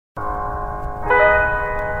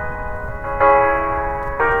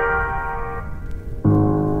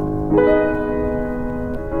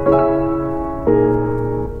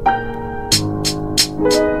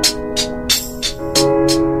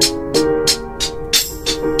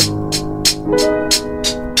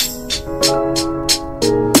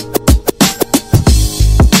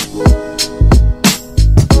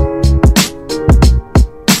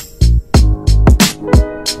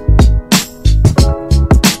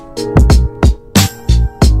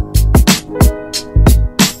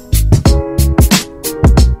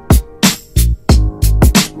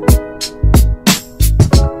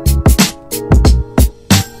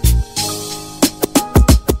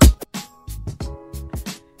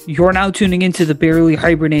You're now tuning into the Barely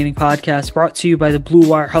Hibernating podcast, brought to you by the Blue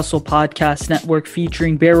Wire Hustle Podcast Network,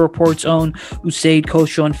 featuring Bear Report's own Usaid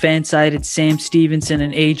Kosho and fan-sided Sam Stevenson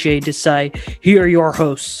and AJ Desai. Here are your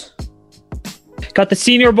hosts. Got the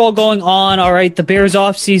Senior Bowl going on. All right, the Bears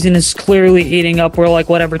offseason is clearly heating up. We're like,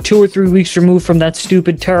 2 or 3 weeks removed from that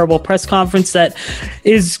stupid, terrible press conference that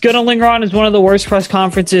is going to linger on as one of the worst press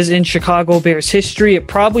conferences in Chicago Bears history. It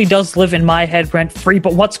probably does live in my head rent-free.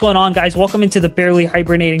 But what's going on, guys? Welcome into the Barely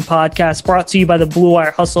Hibernating podcast, brought to you by the Blue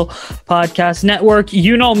Wire Hustle Podcast Network.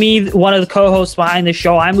 You know me, one of the co-hosts behind the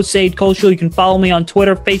show. I'm Usaid Kosho. You can follow me on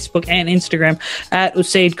Twitter, Facebook, and Instagram at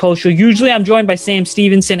Usaid Kosho. Usually I'm joined by Sam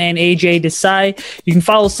Stevenson and AJ Desai. You can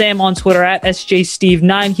follow Sam on Twitter at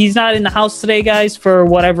SJSteve9. He's not in the house today, guys, for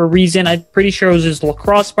whatever reason. I'm pretty sure it was his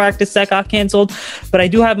lacrosse practice that got canceled. But I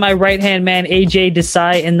do have my right-hand man, AJ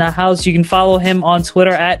Desai, in the house. You can follow him on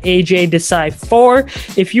Twitter at AJ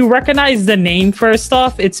Desai4. If you recognize the name, first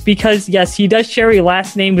off, it's because, yes, he does share a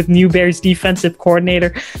last name with New Bears defensive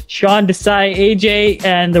coordinator Sean Desai. AJ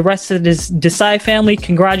and the rest of this Desai family,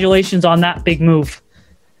 congratulations on that big move.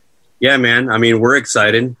 Yeah, man. I mean, we're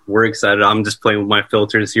excited. I'm just playing with my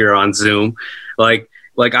filters here on Zoom. Like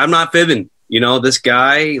I'm not fibbing. You know, this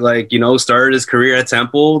guy, started his career at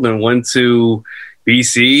Temple, then went to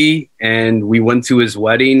BC, and we went to his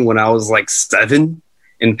wedding when I was 7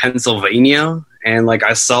 in Pennsylvania. And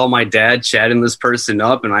I saw my dad chatting this person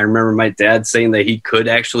up, and I remember my dad saying that he could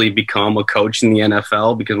actually become a coach in the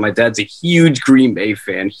NFL because my dad's a huge Green Bay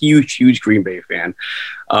fan, huge Green Bay fan.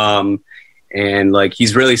 And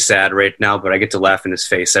he's really sad right now, but I get to laugh in his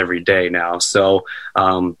face every day now. So,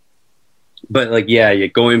 going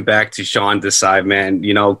back to Sean Desai, man,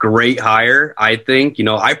 great hire. I think,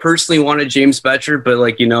 I personally wanted James Bettcher,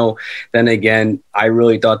 but then again, I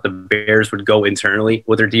really thought the Bears would go internally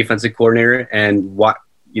with their defensive coordinator, and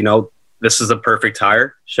this is a perfect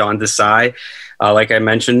hire. Sean Desai, like I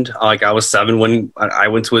mentioned, I was 7 when I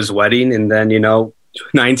went to his wedding, and then,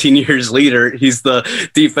 19 years later, he's the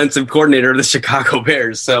defensive coordinator of the Chicago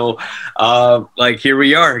Bears. So, here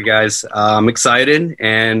we are, guys. I'm excited,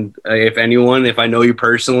 and if I know you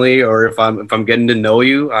personally, or if I'm getting to know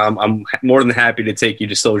you, I'm more than happy to take you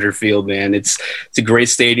to Soldier Field, man. It's a great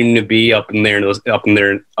stadium to be up in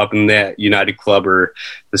that United Club or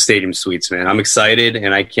the stadium suites, man. I'm excited,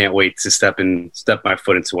 and I can't wait to step my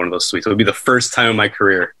foot into one of those suites. It'll be the first time in my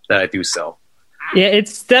career that I do so. Yeah,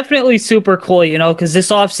 it's definitely super cool, because this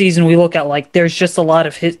offseason we look at there's just a lot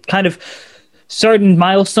of certain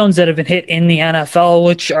milestones that have been hit in the NFL,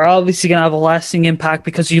 which are obviously going to have a lasting impact,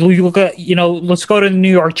 because you look at, let's go to the New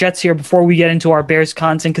York Jets here before we get into our Bears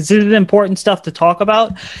content, because this is important stuff to talk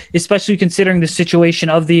about, especially considering the situation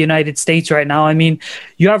of the United States right now. I mean,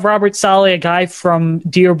 you have Robert Saleh, a guy from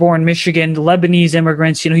Dearborn, Michigan, Lebanese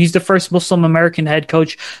immigrants. He's the first Muslim American head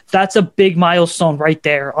coach. That's a big milestone right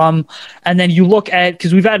there. And then you look at,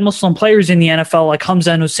 because we've had Muslim players in the NFL like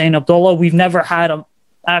Hamza and Hussein Abdullah. We've never had a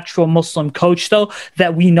actual Muslim coach, though,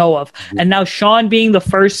 that we know of. And now Sean being the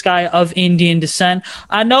first guy of Indian descent.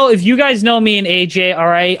 I know, if you guys know me and AJ, all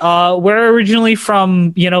right, we're originally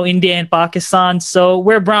from, India and Pakistan, so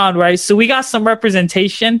we're brown, right? So we got some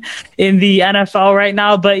representation in the NFL right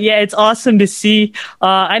now. But yeah, it's awesome to see.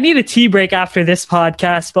 I need a tea break after this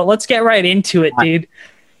podcast, but let's get right into it, dude.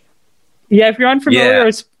 Yeah, if you're unfamiliar,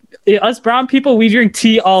 us brown people, we drink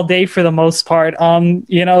tea all day for the most part.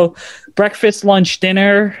 Breakfast, lunch,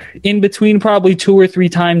 dinner, in between probably 2 or 3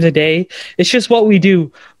 times a day. It's just what we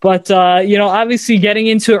do. But, obviously getting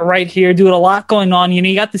into it right here, doing a lot going on.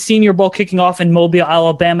 You got the Senior Bowl kicking off in Mobile,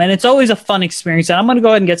 Alabama, and it's always a fun experience. And I'm going to go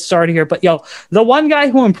ahead and get started here. But, the one guy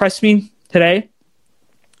who impressed me today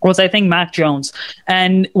was, I think, Mac Jones.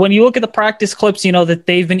 And when you look at the practice clips, that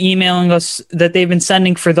they've been emailing us, that they've been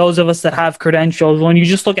sending for those of us that have credentials, when you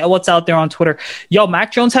just look at what's out there on Twitter,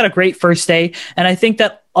 Mac Jones had a great first day. And I think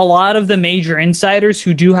that a lot of the major insiders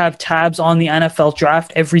who do have tabs on the NFL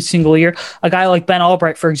draft every single year, a guy like Ben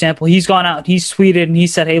Albright, for example, he's gone out, he's tweeted, and he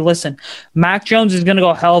said, hey, listen, Mac Jones is going to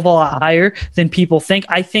go a hell of a lot higher than people think.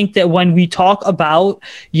 I think that when we talk about,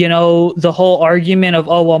 the whole argument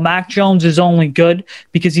of, Mac Jones is only good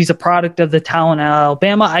because he's a product of the talent at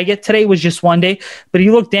Alabama, I get today was just one day, but he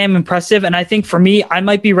looked damn impressive. And I think for me, I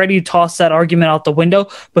might be ready to toss that argument out the window.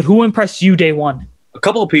 But who impressed you day one? A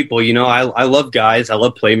couple of people, I love guys. I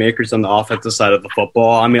love playmakers on the offensive side of the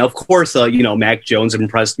football. I mean, of course, Mac Jones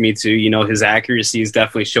impressed me too. His accuracy is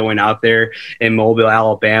definitely showing out there in Mobile,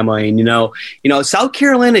 Alabama. And, South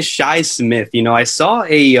Carolina's Shi Smith, I saw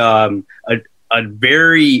a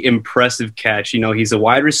very impressive catch. He's a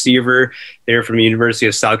wide receiver there from the University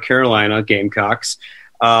of South Carolina Gamecocks.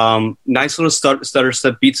 Nice little stutter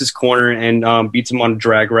step, beats his corner and beats him on a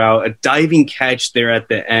drag route. A diving catch there at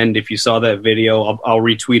the end. If you saw that video, I'll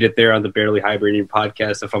retweet it there on the Barely Hibernating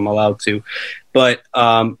podcast if I'm allowed to. But,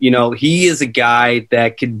 he is a guy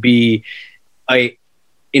that could be an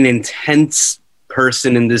intense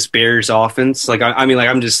person in this Bears offense. Like,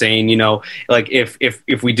 I'm just saying,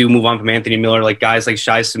 if we do move on from Anthony Miller, like guys like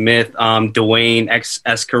Shi Smith, Dwayne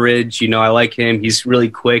Eskridge, I like him. He's really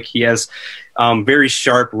quick. He has very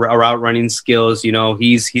sharp route running skills.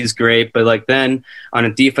 He's great. But like then on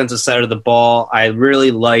a defensive side of the ball, I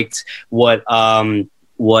really liked what I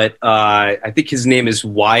think his name is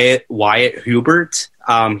Wyatt Hubert.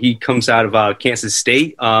 He comes out of Kansas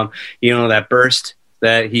State. That burst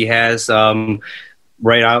that he has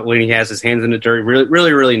right out when he has his hands in the dirt. Really,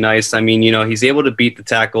 really, really nice. He's able to beat the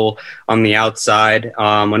tackle on the outside.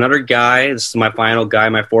 Another guy, this is my final guy,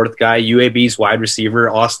 my fourth guy, UAB's wide receiver,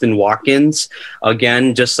 Austin Watkins.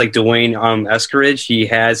 Again, just like Dwayne Eskridge, he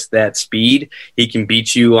has that speed. He can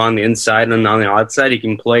beat you on the inside and on the outside. He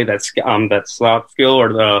can play that slot skill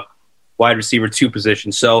or the wide receiver 2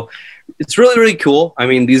 position. So it's really, really cool.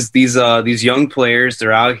 These young players,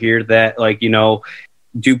 they're out here that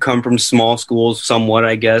do come from small schools somewhat,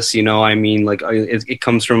 I guess. It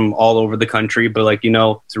comes from all over the country, but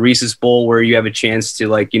it's a Reese's Bowl where you have a chance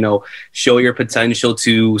to show your potential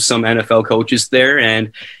to some NFL coaches there,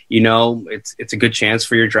 and it's a good chance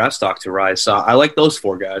for your draft stock to rise. So I like those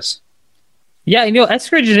 4 guys. Yeah,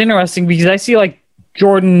 Eskridge is interesting because I see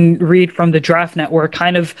Jordan Reed from the Draft Network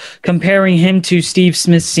kind of comparing him to Steve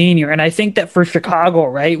Smith Sr. And I think that for Chicago,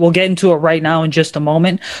 right, we'll get into it right now in just a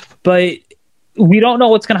moment, but we don't know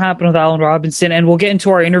what's going to happen with Allen Robinson, and we'll get into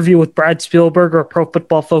our interview with Brad Spielberg or Pro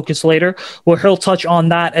Football Focus later, where he'll touch on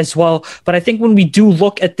that as well. But I think when we do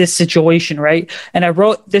look at this situation, right, and I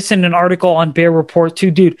wrote this in an article on Bear Report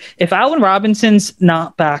too, dude, if Allen Robinson's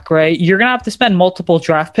not back, right, you're going to have to spend multiple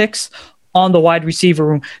draft picks on the wide receiver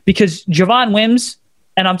room because Javon Wims,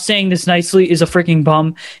 and I'm saying this nicely, is a freaking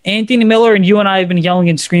bum. Anthony Miller, and you and I have been yelling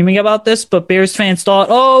and screaming about this, but Bears fans thought,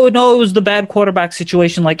 oh, no, it was the bad quarterback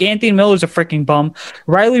situation. Like, Anthony Miller's a freaking bum.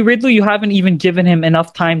 Riley Ridley, you haven't even given him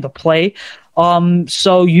enough time to play.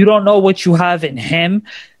 So you don't know what you have in him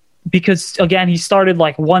because, again, he started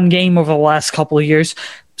 1 game over the last couple of years.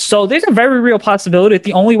 So there's a very real possibility that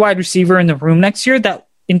the only wide receiver in the room next year that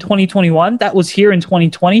in 2021 that was here in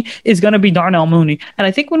 2020 is going to be Darnell Mooney. And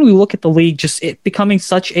I think when we look at the league, just it becoming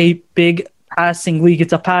such a big passing league,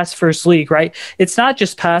 it's a pass first league, right? It's not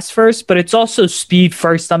just pass first, but it's also speed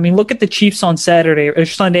first. Look at the Chiefs on Saturday or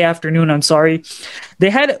Sunday afternoon. They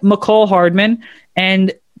had McCall Hardman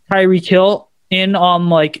and Tyreek Hill in on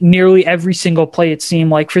nearly every single play. It seemed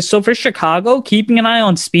like for Chicago, keeping an eye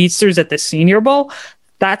on speedsters at the Senior Bowl,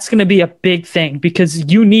 that's going to be a big thing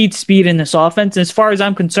because you need speed in this offense. And as far as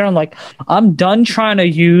I'm concerned, I'm done trying to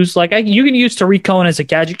use, you can use Tariq Cohen as a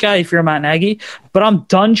gadget guy if you're Matt Nagy, but I'm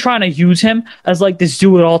done trying to use him as this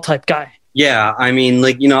do-it-all type guy. Yeah, I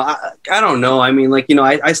don't know.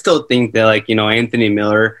 I still think that, Anthony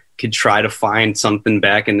Miller could try to find something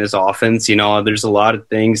back in this offense. There's a lot of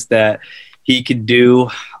things that he could do.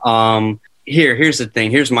 Here's the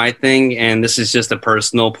thing. Here's my thing, and this is just a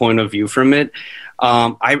personal point of view from it.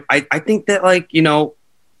 I think that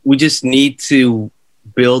we just need to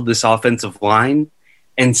build this offensive line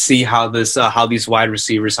and see how these wide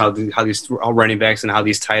receivers, how these running backs, and how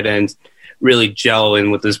these tight ends really gel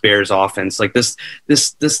in with this Bears offense. This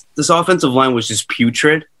offensive line was just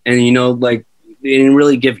putrid, and they didn't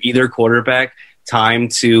really give either quarterback time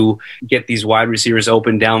to get these wide receivers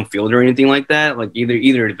open downfield or anything like that.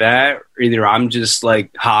 Either that, or either I'm just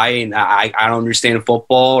high and I don't understand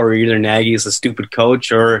football, or either Nagy is a stupid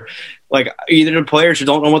coach, or either the players who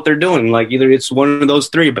don't know what they're doing. Either it's one of those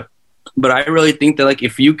 3. But I really think that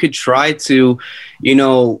if you could try to,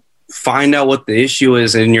 find out what the issue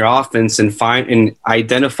is in your offense and find and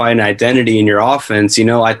identify an identity in your offense,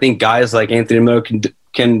 I think guys like Anthony Miller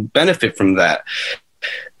can benefit from that.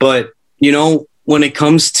 But when it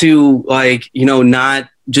comes to not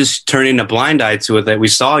just turning a blind eye to it, that we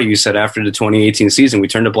saw, you said after the 2018 season, we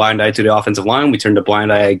turned a blind eye to the offensive line. We turned a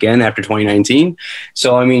blind eye again after 2019.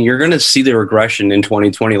 So, you're going to see the regression in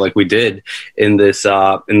 2020, like we did in this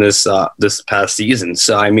past season.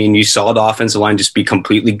 So, you saw the offensive line just be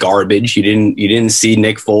completely garbage. You didn't see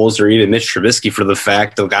Nick Foles or even Mitch Trubisky for the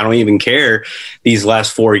fact that I don't even care. These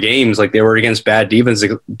last 4 games, they were against bad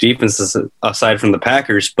defenses aside from the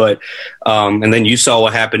Packers. But, and then you saw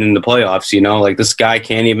what happened in the playoffs, this guy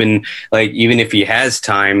can't even if he has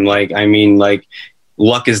time,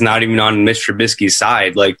 luck is not even on Mitch Trubisky's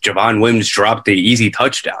side. Javon Wims dropped the easy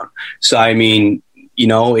touchdown. So,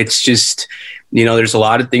 it's just, there's a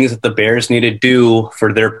lot of things that the Bears need to do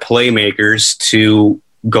for their playmakers to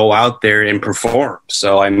go out there and perform.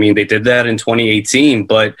 So, I mean, they did that in 2018,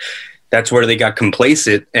 but that's where they got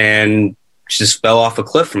complacent and just fell off a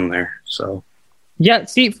cliff from there. So, yeah,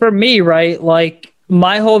 see, for me, right, like,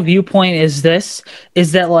 my whole viewpoint is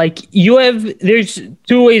that like there's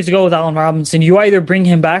two ways to go with Allen Robinson. You either bring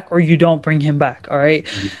him back or you don't bring him back. All right.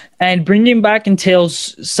 Mm-hmm. And bringing him back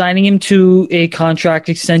entails signing him to a contract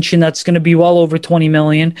extension that's going to be well over $20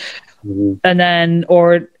 million. Mm-hmm. And then,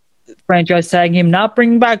 or franchise tagging him. Not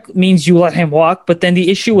bringing back means you let him walk. But then the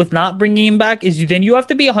issue with not bringing him back is you have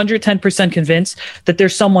to be 110% convinced that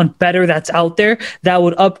there's someone better that's out there that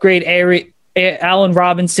would upgrade Allen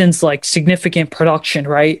Robinson's like significant production,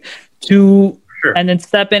 right? And then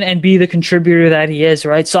step in and be the contributor that he is,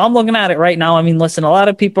 right? So I'm looking at it right now. I mean, listen, a lot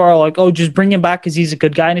of people are like, oh, just bring him back because he's a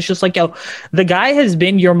good guy. And it's just like, yo, the guy has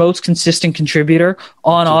been your most consistent contributor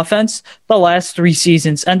on offense the last 3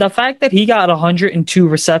 seasons. And the fact that he got 102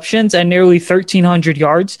 receptions and nearly 1,300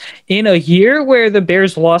 yards in a year where the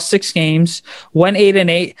Bears lost 6 games, went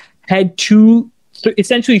 8-8, had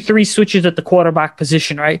essentially 3 switches at the quarterback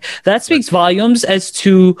position, right? That speaks volumes as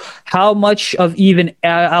to how much of even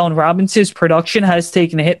Allen Robinson's production has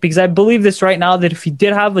taken a hit, because I believe this right now that if he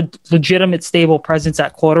did have a legitimate stable presence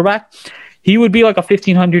at quarterback, he would be like a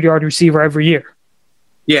 1,500-yard receiver every year.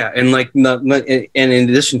 Yeah, and in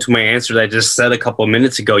addition to my answer that I just said a couple of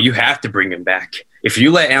minutes ago, you have to bring him back. If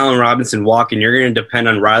you let Allen Robinson walk and you're going to depend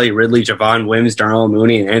on Riley Ridley, Javon Wims, Darnell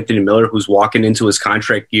Mooney, and Anthony Miller, who's walking into his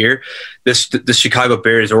contract year, the Chicago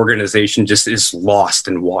Bears organization just is lost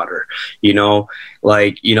in water.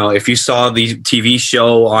 If you saw the TV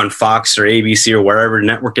show on Fox or ABC or wherever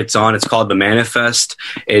network it's on, it's called The Manifest.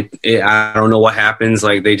 I don't know what happens.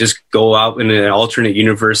 Like, they just go out in an alternate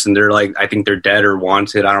universe and they're like, I think they're dead or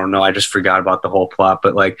wanted. I don't know. I just forgot about the whole plot.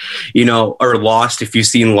 But or Lost, if you've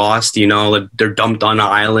seen Lost, they're dumped on an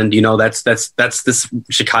island. That's this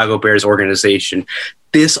Chicago Bears organization.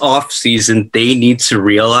 This offseason, they need to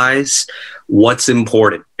realize what's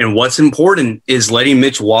important. And what's important is letting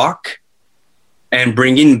Mitch walk and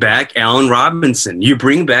bringing back Allen Robinson. You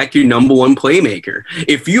bring back your number one playmaker.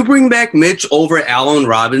 If you bring back Mitch over Allen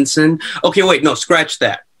Robinson, okay, wait, no, scratch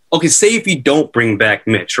that. Okay, say if you don't bring back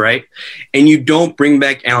Mitch, right? And you don't bring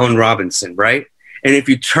back Allen Robinson, right? And if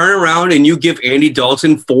you turn around and you give Andy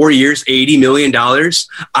Dalton 4 years, $80 million,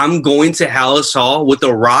 I'm going to Hallis Hall with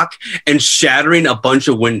a rock and shattering a bunch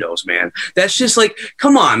of windows, man. That's just like,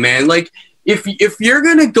 come on, man. Like, if you're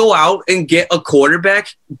going to go out and get a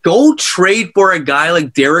quarterback, go trade for a guy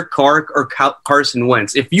like Derek Carr or Carson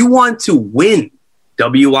Wentz. If you want to win,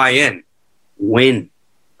 W-I-N, win,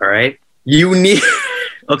 all right? You need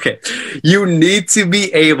to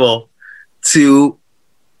be able to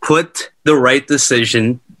put the right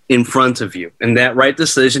decision in front of you. And that right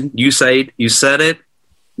decision, you said it,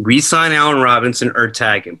 re-sign Allen Robinson or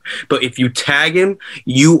tag him. But if you tag him,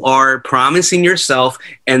 you are promising yourself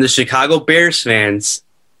and the Chicago Bears fans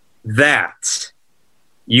that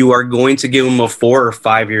you are going to give him a 4 or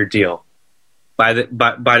 5 year deal by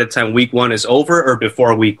the time week 1 is over or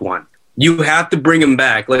before week 1. You have to bring him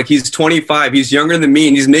back. Like, he's 25. He's younger than me,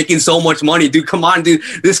 and he's making so much money. Dude, come on, dude.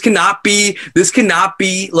 This cannot be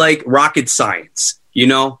like rocket science.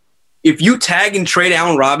 If you tag and trade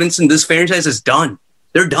Allen Robinson, this franchise is done.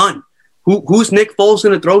 They're done. Who's Nick Foles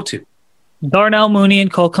going to throw to? Darnell Mooney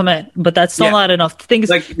and Cole Kmet, but that's still not enough. The thing is,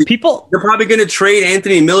 they're probably going to trade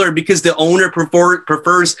Anthony Miller because the owner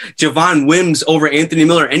prefers Javon Wims over Anthony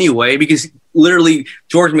Miller anyway, because literally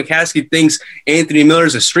George McCaskey thinks Anthony Miller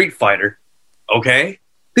is a street fighter. Okay?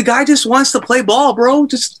 The guy just wants to play ball, bro.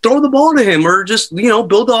 Just throw the ball to him, or just, build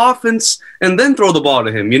the offense and then throw the ball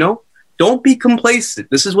to him, Don't be complacent.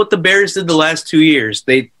 This is what the Bears did the last 2 years.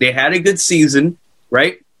 They had a good season,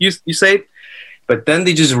 right? You say, but then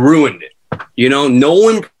they just ruined it. No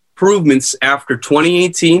improvements after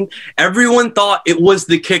 2018. Everyone thought it was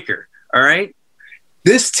the kicker, all right?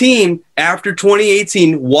 This team, after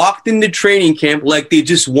 2018, walked into training camp like they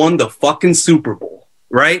just won the fucking Super Bowl,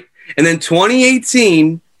 right? And then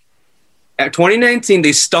 2019,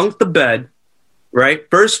 they stunk the bed, right?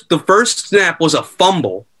 The first snap was a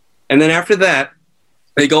fumble, and then after that,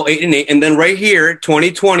 they go 8-8, and then right here,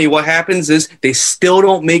 2020, what happens is they still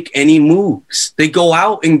don't make any moves. They go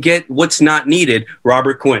out and get what's not needed,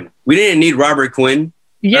 Robert Quinn. We didn't need Robert Quinn.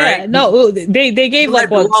 Yeah, right? No, they gave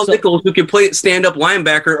Nichols who could play stand-up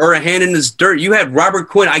linebacker or a hand in his dirt. You had Robert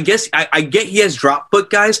Quinn. I guess I get he has drop foot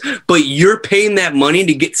guys, but you're paying that money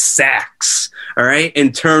to get sacks. all right,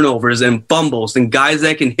 and turnovers and fumbles and guys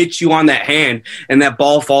that can hit you on that hand and that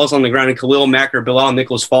ball falls on the ground and Khalil Mack or Bilal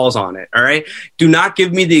Nichols falls on it, all right? Do not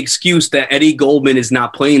give me the excuse that Eddie Goldman is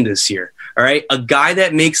not playing this year, all right? A guy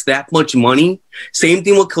that makes that much money, same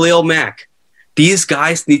thing with Khalil Mack. These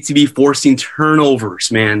guys need to be forcing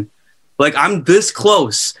turnovers, man. Like, I'm this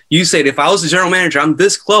close. You said if I was the general manager, I'm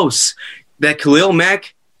this close that Khalil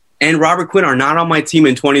Mack and Robert Quinn are not on my team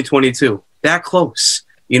in 2022. That close.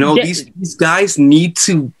 You know, these guys need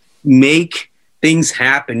to make things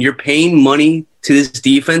happen. You're paying money to this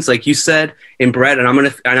defense, like you said, and Brett, and I'm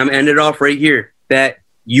gonna end it off right here, that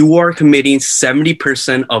you are committing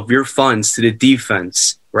 70% of your funds to the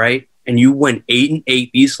defense, right? And you went 8-8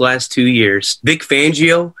 these last 2 years. Vic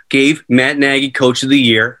Fangio gave Matt Nagy Coach of the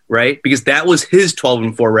Year, right? Because that was his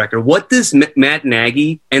 12-4 record. What does Matt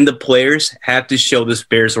Nagy and the players have to show this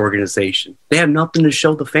Bears organization? They have nothing to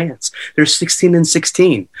show the fans. They're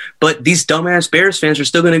 16-16. But these dumbass Bears fans are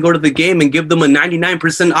still going to go to the game and give them a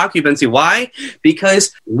 99% occupancy. Why?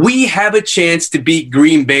 Because we have a chance to beat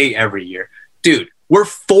Green Bay every year. Dude, we're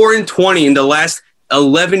 4-20 in the last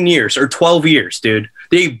 11 years or 12 years, dude.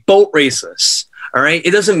 They boat race us, all right?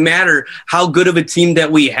 It doesn't matter how good of a team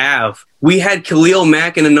that we have. We had Khalil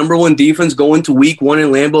Mack in the number one defense going to week 1 in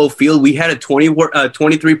Lambeau Field. We had a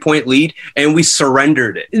 23-point lead, and we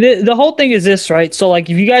surrendered it. The whole thing is this, right? So,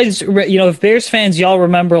 like, if you guys, if Bears fans, y'all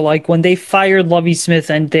remember, like, when they fired Lovie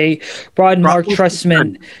Smith and they brought in Mark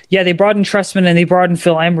Trestman. Yeah, they brought in Trestman and they brought in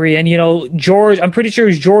Phil Emery. And, George, I'm pretty sure it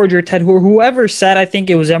was George or Ted, whoever said, I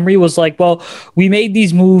think it was Emery, was like, well, we made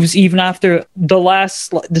these moves even after the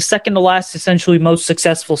second to last, essentially most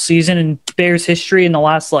successful season in Bears history in the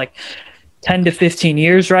last, 10 to 15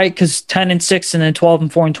 years, right? Because 10-6 and then 12-4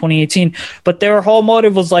 in 2018. But their whole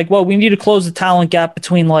motive was like, well, we need to close the talent gap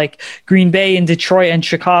between Green Bay and Detroit and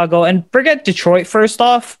Chicago. And forget Detroit, first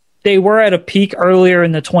off. They were at a peak earlier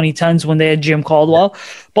in the 2010s when they had Jim Caldwell.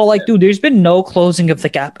 But dude, there's been no closing of the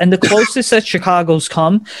gap. And the closest that Chicago's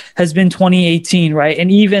come has been 2018, right? And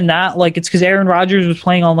even that, it's because Aaron Rodgers was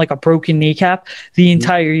playing on a broken kneecap the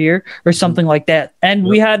entire year or something like that. And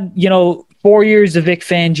we had, 4 years of Vic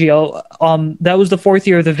Fangio. That was the 4th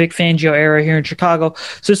year of the Vic Fangio era here in Chicago.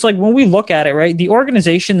 So it's when we look at it, right, the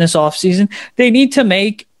organization this offseason, they need to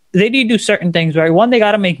do certain things, right? One, they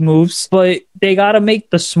got to make moves, but they got to make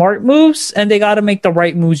the smart moves and they got to make the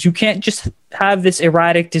right moves. You can't just have this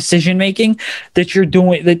erratic decision-making that you're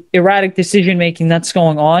doing, the erratic decision-making that's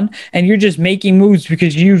going on, and you're just making moves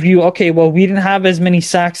because you view, okay, well, we didn't have as many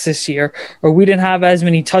sacks this year, or we didn't have as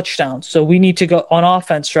many touchdowns, so we need to go on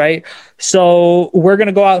offense, right? So we're going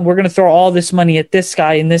to go out and we're going to throw all this money at this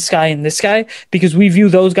guy and this guy and this guy because we view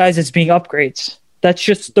those guys as being upgrades. That's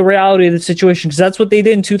just the reality of the situation because that's what they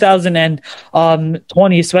did in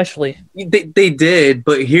 2020, especially. They did,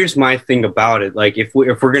 but here's my thing about it. If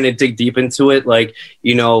we're gonna dig deep into it,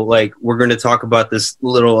 we're gonna talk about this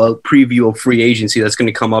little preview of free agency that's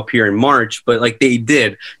gonna come up here in March. But they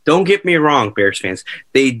did. Don't get me wrong, Bears fans.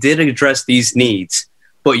 They did address these needs,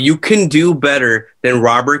 but you can do better than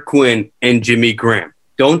Robert Quinn and Jimmy Graham.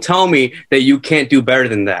 Don't tell me that you can't do better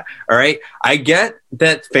than that. All right. I get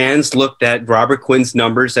that fans looked at Robert Quinn's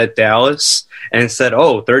numbers at Dallas and said,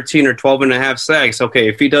 13 or 12 and a half sacks. Okay.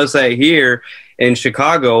 If he does that here in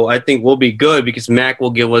Chicago, I think we'll be good because Mac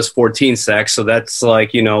will give us 14 sacks. So that's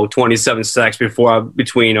 27 sacks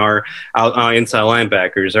between our inside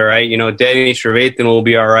linebackers. All right. Danny Trevathan will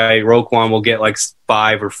be all right. Roquan will get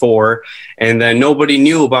 5 or 4. And then nobody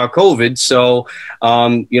knew about COVID. So,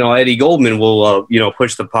 Eddie Goldman will,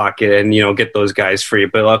 push the pocket and, get those guys free.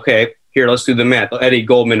 But okay, here, let's do the math. Eddie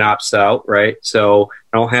Goldman opts out, right? So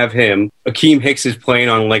I don't have him. Akeem Hicks is playing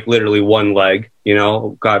on literally one leg,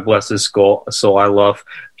 God bless his skull. So I love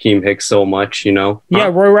Akeem Hicks so much, Yeah,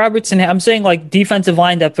 Roy Robertson. I'm saying defensive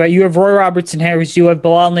line depth, right? You have Roy Robertson Harris, you have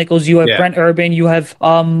Bilal Nichols, you have Brent Urban, you have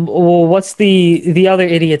what's the other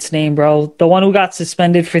idiot's name, bro? The one who got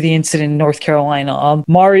suspended for the incident in North Carolina.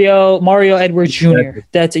 Mario Edwards Jr.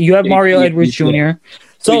 That's it. You have Mario Edwards Jr.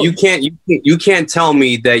 So you can't tell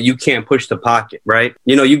me that you can't push the pocket, right?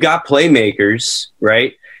 You got playmakers,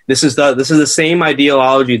 right? This is the same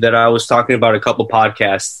ideology that I was talking about a couple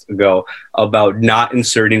podcasts ago about not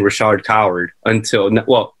inserting Rashad Coward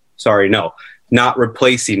not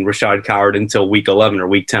replacing Rashad Coward until week 11 or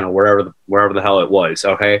week 10 or wherever the hell it was.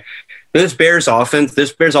 Okay, this Bears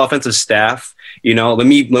offensive staff, let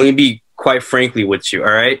me be quite frankly with you.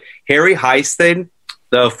 All right, Harry Heisted,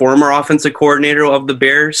 the former offensive coordinator of the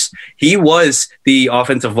Bears, he was the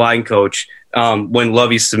offensive line coach when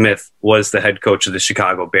Lovie Smith was the head coach of the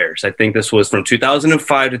Chicago Bears. I think this was from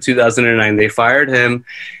 2005 to 2009. They fired him,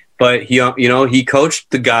 but he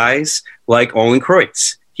coached the guys like Olin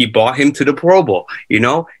Kreutz. He bought him to the Pro Bowl,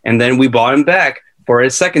 and then we bought him back for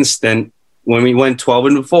his second stint when we went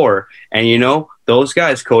 12-4. And those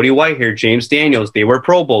guys, Cody Whitehair, James Daniels, they were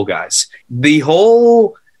Pro Bowl guys. The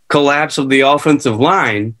whole collapse of the offensive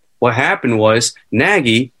line, what happened was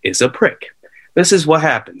Nagy is a prick. This is what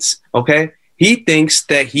happens, okay? He thinks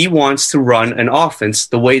that he wants to run an offense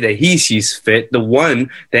the way that he sees fit, the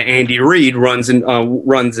one that Andy Reid runs in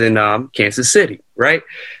Kansas City, right?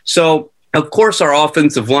 So, of course, our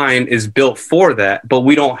offensive line is built for that, but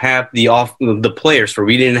we don't have the players for it.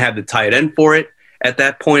 We didn't have the tight end for it at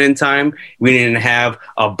that point in time. We didn't have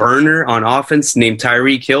a burner on offense named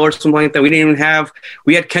Tyreek Hill or something like that.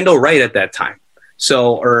 We had Kendall Wright at that time.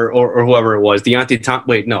 So, or whoever it was,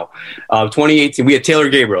 2018, we had Taylor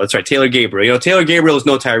Gabriel. That's right, Taylor Gabriel. Taylor Gabriel is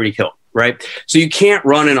no Tyreek Hill, right? So you can't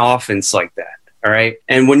run an offense like that, all right?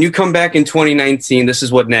 And when you come back in 2019, this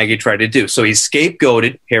is what Nagy tried to do. So he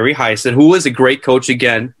scapegoated Harry Heisen, who was a great coach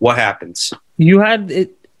again. What happens? You had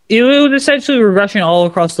it. It was essentially regression all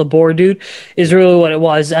across the board, dude, is really what it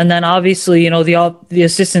was. And then obviously, the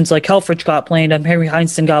assistants like Helfrich got blamed and Harry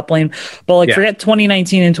Heinsohn got blamed. But forget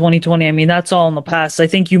 2019 and 2020. I mean, that's all in the past. I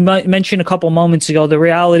think you mentioned a couple moments ago, the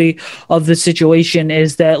reality of the situation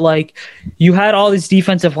is that you had all this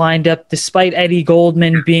defensive line depth despite Eddie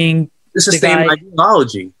Goldman being It's the same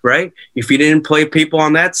ideology, right? If you didn't play people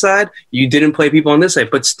on that side, you didn't play people on this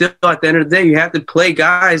side. But still, at the end of the day, you have to play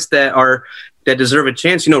guys that deserve a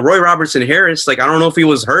chance. Roy Robertson Harris, I don't know if he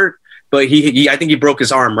was hurt, but I think he broke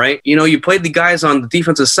his arm, right? You played the guys on the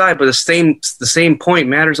defensive side, but the same point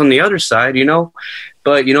matters on the other side,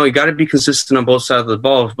 But, you got to be consistent on both sides of the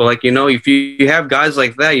ball. But, if you have guys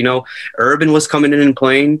like that, Urban was coming in and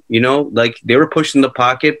playing, they were pushing the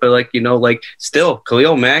pocket. But, still,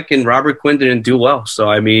 Khalil Mack and Robert Quinn didn't do well. So,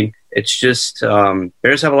 I mean, it's just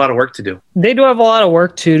Bears have a lot of work to do. They do have a lot of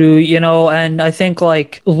work to do, and I think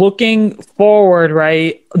looking forward,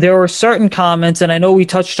 right, there were certain comments, and I know we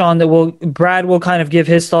touched on that. Brad will kind of give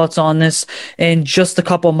his thoughts on this in just a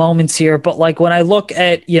couple moments here. But when I look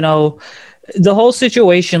at, the whole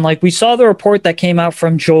situation, we saw the report that came out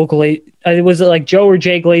from Joe Glazer. It was Joe or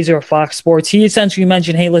Jay Glazer of Fox Sports. He essentially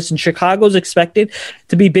mentioned, hey, listen, Chicago's expected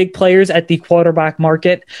to be big players at the quarterback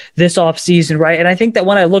market this offseason, right? And I think that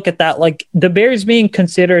when I look at that, the Bears being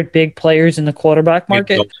considered big players in the quarterback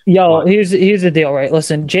market, here's the deal, right?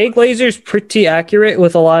 Listen, Jay Glazer's pretty accurate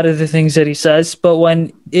with a lot of the things that he says, but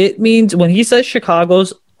when he says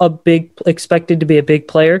Chicago's expected to be a big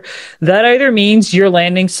player, that either means you're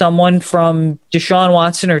landing someone from Deshaun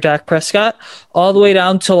Watson or Dak Prescott all the way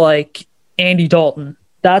down to Andy Dalton.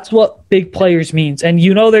 That's what big players means. And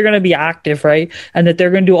they're going to be active, right? And that they're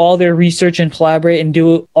going to do all their research and collaborate and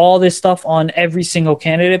do all this stuff on every single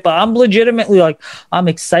candidate. But I'm legitimately I'm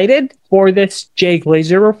excited for this Jay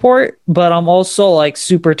Glazer report, but I'm also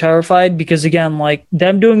super terrified because again,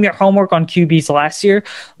 them doing their homework on QBs last year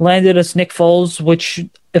landed us Nick Foles, which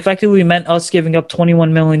effectively meant us giving up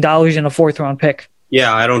 $21 million in a 4th-round pick.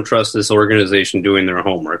 Yeah, I don't trust this organization doing their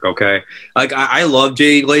homework, okay? I love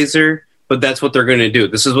Jay Glazer, but that's what they're going to do.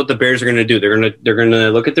 This is what the Bears are going to do. They're going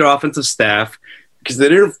to look at their offensive staff because they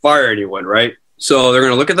didn't fire anyone, right? So they're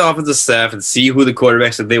going to look at the offensive staff and see who the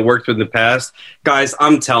quarterbacks that they worked with in the past. Guys,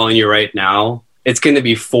 I'm telling you right now, it's going to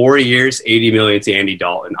be 4 years, $80 million to Andy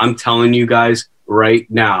Dalton. I'm telling you guys right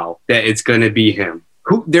now that it's going to be him.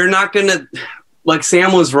 They're not going to,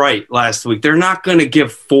 Sam was right last week, they're not going to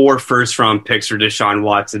give 4 first-round picks for Deshaun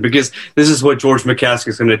Watson because this is what George McCaskey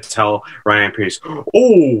is going to tell Ryan Pace. Right.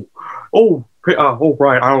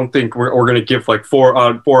 I don't think we're going to give 4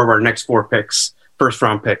 of our next 4 picks,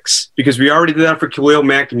 first-round picks, because we already did that for Khalil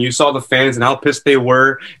Mack, and you saw the fans and how pissed they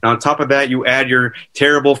were. And on top of that, you add your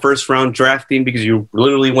terrible first-round drafting because you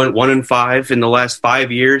literally went 1-5 in the last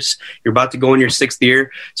 5 years. You're about to go in your 6th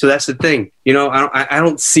year. So that's the thing. I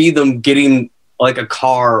don't see them getting a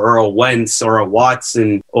Carr or a Wentz or a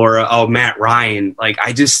Watson or a Matt Ryan.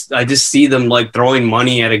 I just see them throwing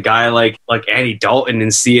money at a guy like Andy Dalton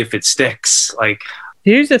and see if it sticks.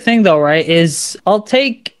 Here's the thing though, right, is I'll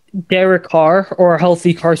take Derek Carr or a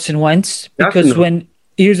healthy Carson Wentz because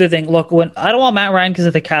here's the thing. Look, when I don't want Matt Ryan because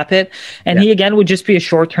of the cap hit, and he again would just be a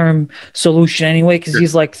short-term solution anyway because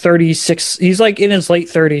he's 36. He's in his late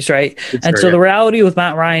 30s, right? The reality with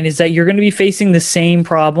Matt Ryan is that you're going to be facing the same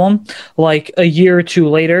problem a year or two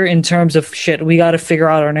later in terms of shit. We got to figure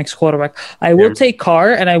out our next quarterback. I will take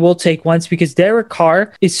Carr and I will take Wentz because Derek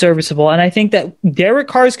Carr is serviceable, and I think that Derek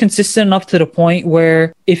Carr is consistent enough to the point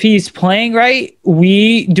where if he's playing right,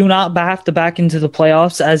 we do not have to back into the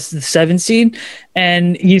playoffs as the 7th seed. And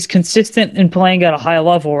and he's consistent in playing at a high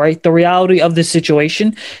level, right? The reality of the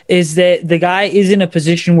situation is that the guy is in a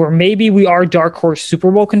position where maybe we are dark horse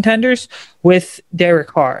Super Bowl contenders with Derek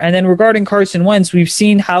Carr. And then regarding Carson Wentz, we've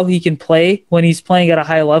seen how he can play when he's playing at a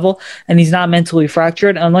high level and he's not mentally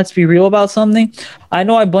fractured. And let's be real about something. I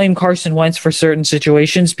know I blame Carson Wentz for certain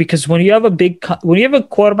situations because when you have a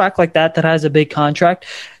quarterback like that has a big contract,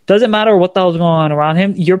 doesn't matter what the hell's going on around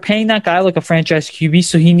him. You're paying that guy like a franchise QB,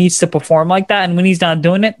 so he needs to perform like that. And when he's not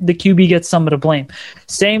doing it, the QB gets some of the blame.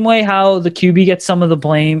 Same way how the QB gets some of the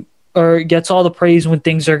blame or gets all the praise when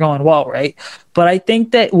things are going well, right? But I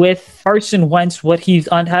think that with Carson Wentz, what he's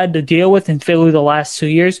had to deal with in Philly the last 2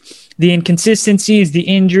 years, the inconsistencies, the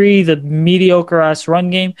injury, the mediocre-ass run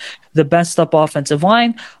game, the best up offensive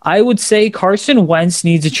line, I would say Carson Wentz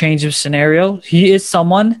needs a change of scenario. He is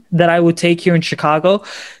someone that I would take here in Chicago,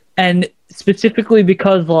 and specifically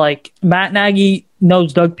because like Matt Nagy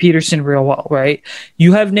knows Doug Peterson real well, right?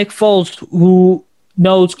 You have Nick Foles who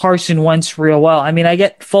knows Carson Wentz real well. I mean, I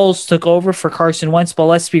get Foles took over for Carson Wentz, but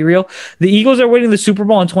let's be real. The Eagles are winning the Super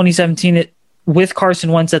Bowl in 2017 with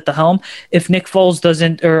Carson Wentz at the helm. If if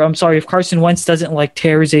Carson Wentz doesn't like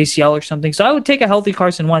tear his ACL or something. So I would take a healthy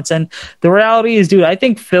Carson Wentz. And the reality is, dude, I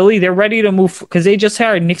think Philly, they're ready to move because they just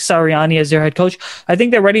hired Nick Sirianni as their head coach. I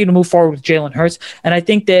think they're ready to move forward with Jalen Hurts. And I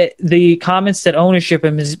think that the comments that ownership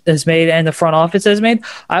has made and the front office has made,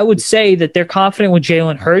 I would say that they're confident with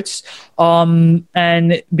Jalen Hurts.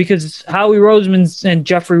 And because Howie Roseman and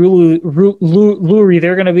Jeffrey Lurie,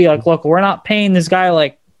 they're going to be like, look, we're not paying this guy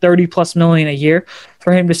like 30 plus million a year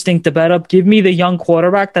for him to stink the bed up. Give me the young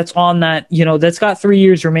quarterback that's on that, that's got 3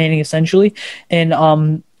 years remaining essentially. And,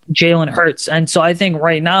 Jalen Hurts. And so I think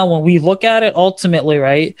right now when we look at it ultimately,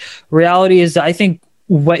 right, reality is that I think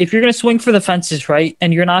if you're going to swing for the fences, right,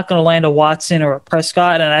 and you're not going to land a Watson or a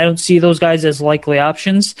Prescott, and I don't see those guys as likely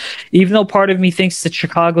options, even though part of me thinks that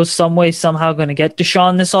Chicago's some way, somehow going to get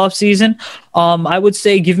Deshaun this offseason, I would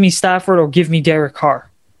say give me Stafford or give me Derek Carr.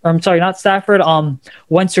 I'm sorry, not Stafford,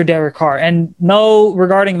 Wentz or Derek Carr. And no,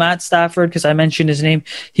 regarding Matt Stafford, because I mentioned his name,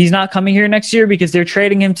 he's not coming here next year because they're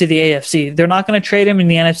trading him to the AFC. They're not going to trade him in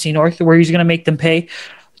the NFC North where he's going to make them pay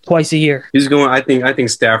twice a year. He's going. I think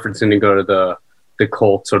Stafford's going to go to the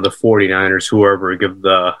Colts or the 49ers, whoever give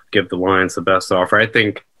the Lions the best offer. I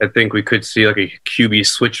think we could see like a QB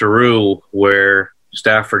switcheroo where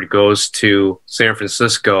Stafford goes to San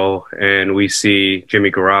Francisco and we see Jimmy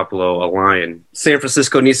Garoppolo a Lion. San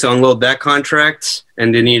Francisco needs to unload that contract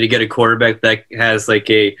and they need to get a quarterback that has like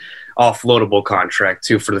a offloadable contract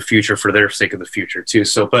too for the future, for their sake of the future too.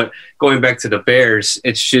 So, but going back to the Bears,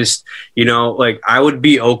 it's just, like I would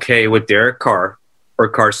be okay with Derek Carr or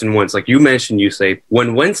Carson Wentz. Like you mentioned, you say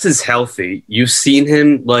when Wentz is healthy, you've seen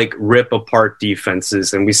him like rip apart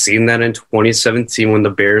defenses. And we've seen that in 2017 when the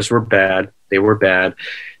Bears were bad. They were bad.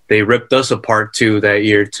 They ripped us apart too that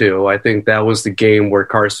year too. I think that was the game where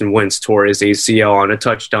Carson Wentz tore his ACL on a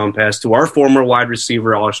touchdown pass to our former wide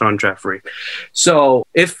receiver, Alshon Jeffrey. So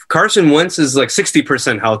if Carson Wentz is like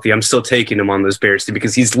 60% healthy, I'm still taking him on this Bears team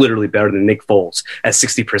because he's literally better than Nick Foles at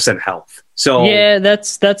 60% health. So yeah,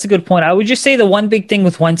 that's a good point. I would just say the one big thing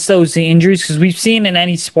with Wentz though is the injuries, because we've seen in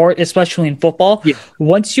any sport, especially in football,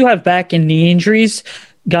 once you have back and knee injuries,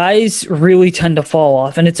 guys really tend to fall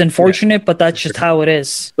off, and it's unfortunate, but that's just how it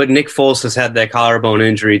is. But Nick Foles has had that collarbone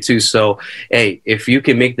injury too, so hey, if you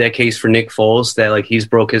can make that case for Nick Foles that like he's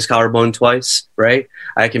broke his collarbone twice, right?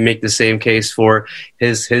 I can make the same case for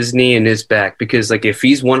his knee and his back, because like if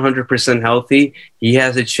he's 100% healthy, he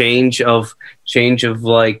has a change of change of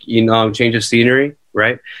scenery,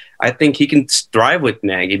 right? I think he can thrive with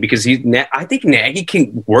Nagy because I think Nagy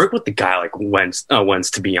can work with the guy like Wentz,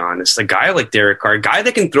 to be honest. A guy like Derek Carr, a guy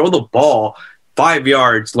that can throw the ball 5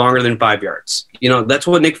 yards longer than 5 yards. That's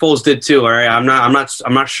what Nick Foles did too. All right. I'm not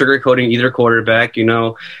sugarcoating either quarterback,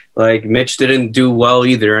 like Mitch didn't do well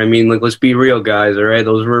either. I mean, like, let's be real, guys. All right.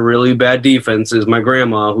 Those were really bad defenses. My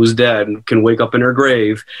grandma, who's dead, can wake up in her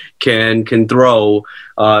grave, can throw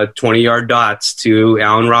 20-yard dots to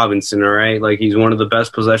Allen Robinson. All right. Like, he's one of the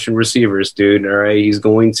best possession receivers, dude. All right. He's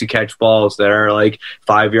going to catch balls that are like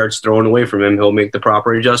 5 yards thrown away from him. He'll make the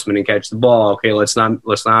proper adjustment and catch the ball. Okay. Let's not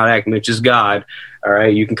act Mitch is God. All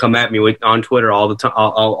right, you can come at me on Twitter all the time,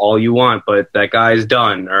 all you want, but that guy's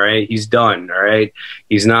done. All right, he's done. All right,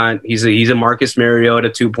 he's not. He's a Marcus Mariota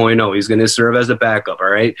 2.0. He's going to serve as a backup.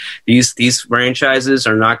 All right, these franchises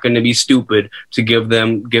are not going to be stupid to give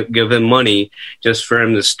him money just for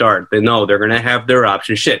him to start. They know they're going to have their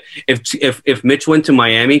options. Shit, if Mitch went to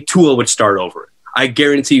Miami, Tua would start over. I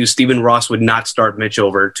guarantee you, Stephen Ross would not start Mitch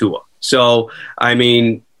over Tua. So I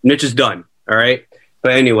mean, Mitch is done. All right,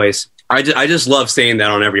 but anyways. I just love saying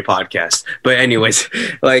that on every podcast. But anyways,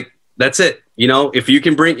 like that's it. You know, if you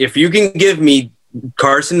can give me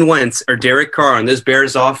Carson Wentz or Derek Carr on this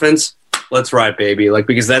Bears offense, let's ride, baby. Like,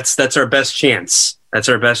 because that's our best chance. That's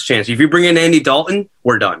our best chance. If you bring in Andy Dalton,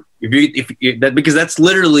 we're done. Because that's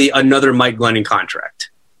literally another Mike Glennon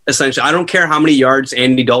contract. Essentially, I don't care how many yards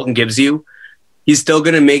Andy Dalton gives you. He's still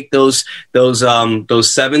going to make those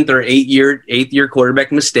 7th or 8th year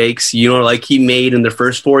quarterback mistakes, you know, like he made in the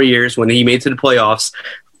first 4 years when he made to the playoffs,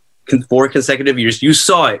 4 consecutive years. You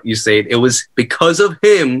saw it. You say it was because of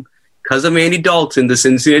him, because of Andy Dalton, the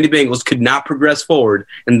Cincinnati Bengals could not progress forward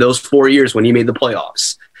in those 4 years when he made the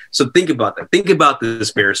playoffs. So think about that. Think about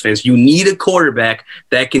this, Bears fans. You need a quarterback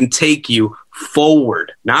that can take you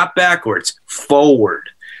forward, not backwards, forward.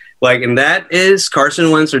 Like, and that is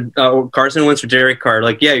Carson Wentz or Derek Carr.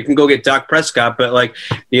 Like, yeah, you can go get Dak Prescott, but like,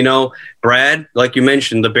 you know, Brad, like you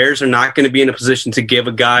mentioned, the Bears are not going to be in a position to give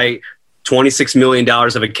a guy $26 million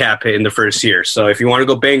of a cap hit in the first year. So if you want to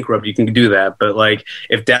go bankrupt, you can do that. But like,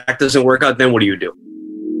 if Dak doesn't work out, then what do you do?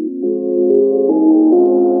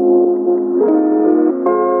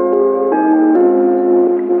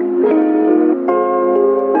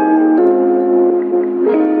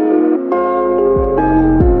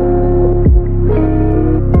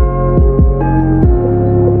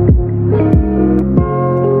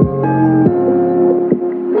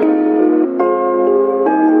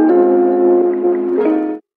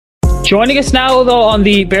 Joining us now, though, on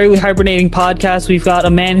the Barely Hibernating podcast, we've got a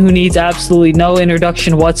man who needs absolutely no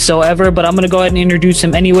introduction whatsoever, but I'm going to go ahead and introduce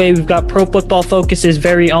him anyway. We've got Pro Football Focus's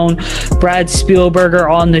very own Brad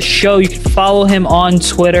Spielberger on the show. You can follow him on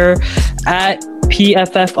Twitter at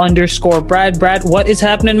PFF_Brad. Brad, what is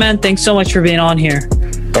happening, man? Thanks so much for being on here.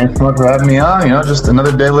 Thanks so much for having me on. You know, just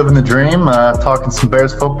another day living the dream, talking some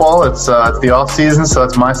Bears football. It's the off season, so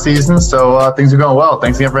it's my season, so things are going well.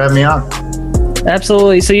 Thanks again for having me on.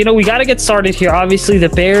 Absolutely. So, you know, we got to get started here. Obviously, the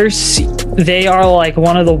Bears, they are like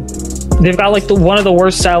they've got like one of the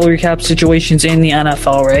worst salary cap situations in the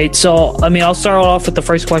NFL, right? So, I mean, I'll start off with the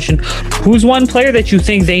first question. Who's one player that you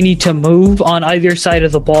think they need to move on either side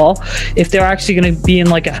of the ball if they're actually going to be in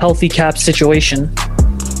like a healthy cap situation?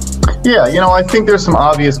 Yeah, you know, I think there's some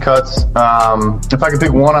obvious cuts. If I could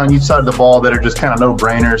pick one on each side of the ball that are just kind of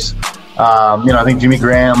no-brainers, you know, I think Jimmy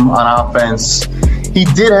Graham on offense. He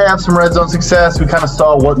did have some red zone success. We kind of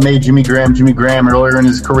saw what made Jimmy Graham earlier in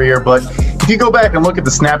his career. But if you go back and look at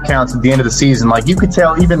the snap counts at the end of the season, like you could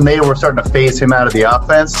tell even they were starting to phase him out of the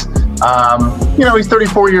offense. You know, he's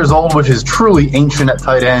 34 years old, which is truly ancient at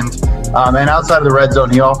tight end. And outside of the red zone,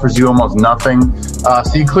 he offers you almost nothing.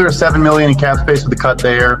 So you clear $7 million in cap space with the cut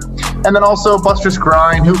there. And then also Buster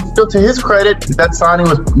Skrine, who, to his credit, that signing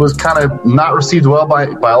was kind of not received well by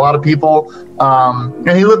a lot of people.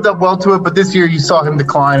 And he lived up well to it, but this year you saw him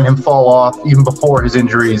decline and him fall off even before his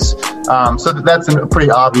injuries. So that's a pretty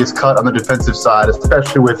obvious cut on the defensive side,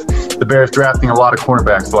 especially with the Bears drafting a lot of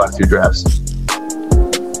cornerbacks the last few drafts.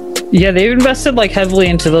 Yeah, they've invested like heavily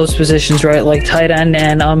into those positions, right? Like tight end,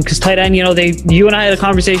 and because tight end, you know, you and I had a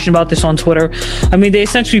conversation about this on Twitter. I mean, they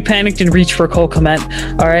essentially panicked and reached for Cole Kmet.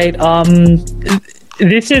 All right,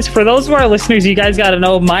 this is for those of our listeners. You guys got to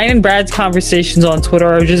know mine and Brad's conversations on Twitter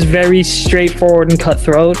are just very straightforward and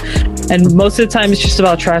cutthroat. And most of the time, it's just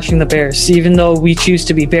about trashing the Bears, even though we choose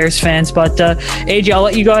to be Bears fans. But AJ, I'll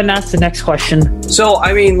let you go ahead and ask the next question. So,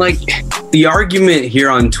 I mean, like, the argument here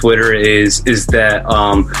on Twitter is that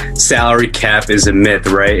salary cap is a myth,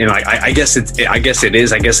 right? And I guess it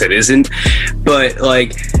is. I guess it isn't. But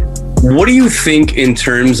like, what do you think in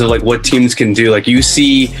terms of like what teams can do? Like you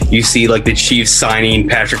see like the Chiefs signing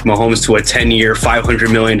Patrick Mahomes to a 10-year,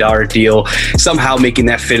 $500 million deal, somehow making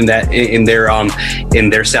that fit in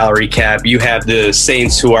their salary cap. You have the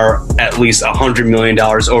Saints who are at least $100 million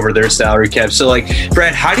over their salary cap. So like,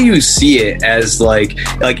 Brad, how do you see it as like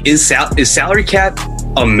is salary cap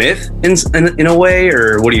a myth in a way,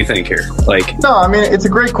 or what do you think here? Like, no, I mean, it's a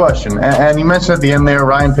great question, and you mentioned at the end there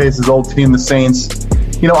Ryan Pace's old team, the Saints.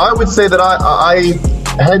 You know, I would say that I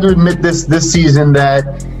had to admit this season that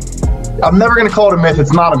I'm never going to call it a myth.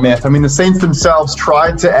 It's not a myth. I mean, the Saints themselves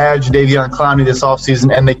tried to add Jadeveon Clowney this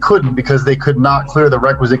offseason, and they couldn't because they could not clear the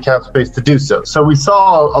requisite cap space to do so. So we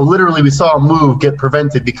saw a move get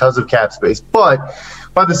prevented because of cap space. But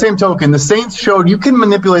by the same token, the Saints showed you can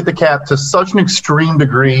manipulate the cap to such an extreme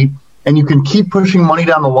degree, and you can keep pushing money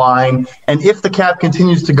down the line. And if the cap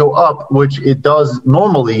continues to go up, which it does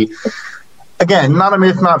normally, again, not a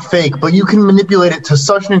myth, not fake, but you can manipulate it to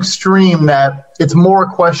such an extreme that it's more a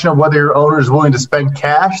question of whether your owner is willing to spend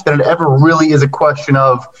cash than it ever really is a question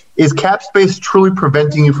of, is cap space truly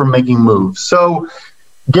preventing you from making moves? So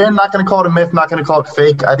Again, not going to call it a myth, not going to call it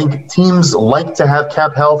fake. I think teams like to have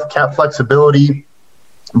cap health, cap flexibility,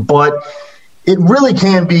 but it really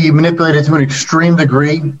can be manipulated to an extreme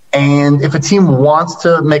degree. And if a team wants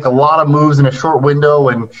to make a lot of moves in a short window,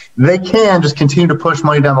 and they can just continue to push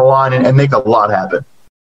money down the line and make a lot happen.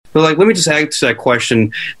 But like, let me just add to that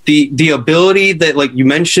question: the ability that, like, you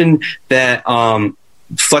mentioned that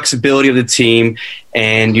flexibility of the team,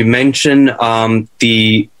 and you mentioned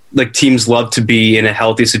the like teams love to be in a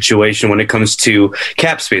healthy situation when it comes to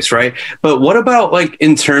cap space, right? But what about like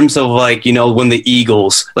in terms of like, you know, when the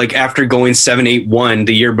Eagles, like after going 7-8-1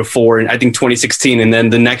 the year before, and I think 2016, and then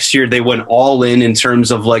the next year they went all in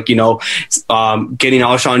terms of like, you know, getting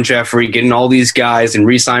Alshon Jeffrey, getting all these guys and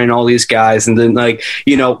re-signing all these guys, and then like,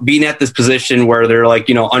 you know, being at this position where they're like,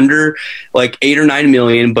 you know, under like 8 or 9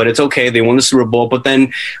 million, but it's okay, they won the Super Bowl. But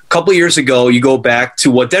then a couple of years ago, you go back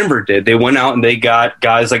to what Denver did. They went out and they got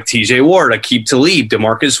guys like TJ Ward, Aqib Talib,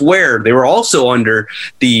 DeMarcus Ware. They were also under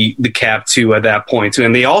the cap too at that point too,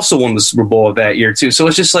 and they also won the Super Bowl of that year too. So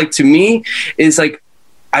it's just like, to me, it's like,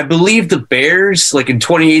 I believe the Bears, like in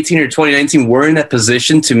 2018 or 2019, were in that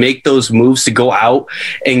position to make those moves, to go out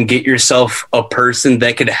and get yourself a person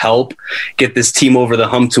that could help get this team over the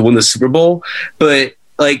hump to win the Super Bowl. But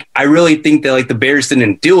like, I really think that like the Bears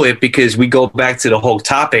didn't do it because we go back to the whole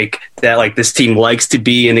topic that like this team likes to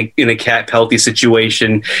be in a cap healthy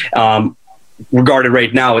situation. Regarded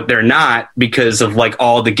right now, they're not, because of like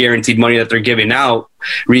all the guaranteed money that they're giving out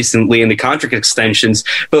recently in the contract extensions.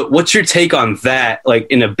 But what's your take on that? Like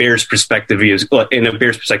in a Bears perspective view,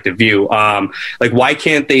 like why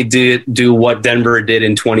can't they do what Denver did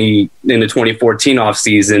in the 2014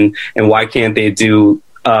 offseason, and why can't they do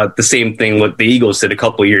the same thing what the Eagles did a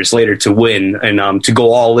couple of years later to win and to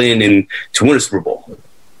go all in and to win a Super Bowl?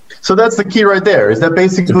 So that's the key right there, is that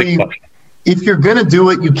basically if you're going to do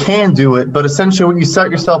it, you can do it. But essentially what you set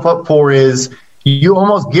yourself up for is you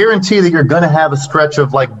almost guarantee that you're going to have a stretch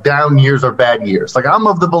of like down years or bad years. Like, I'm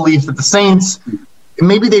of the belief that the Saints,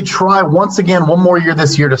 maybe they try once again one more year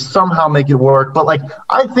this year to somehow make it work. But like,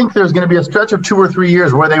 I think there's going to be a stretch of 2 or 3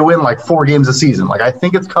 years where they win like 4 games a season. Like, I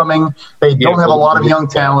think it's coming. They don't have a lot of young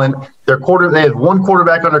talent. They have one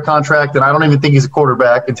quarterback under contract, and I don't even think he's a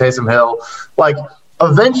quarterback in Taysom Hill. Like,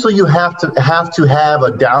 eventually you have to have a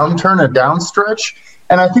downturn, a downstretch.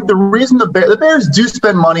 And I think the reason the Bears do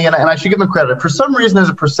spend money, and I should give them credit, for some reason there's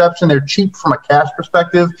a perception they're cheap from a cash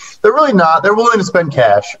perspective. They're really not. They're willing to spend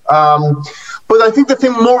cash. But I think the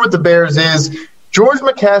thing more with the Bears is George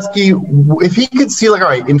McCaskey, if he could see, like, all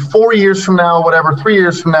right, in 4 years from now, whatever, 3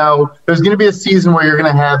 years from now, there's going to be a season where you're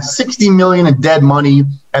going to have $60 million in dead money,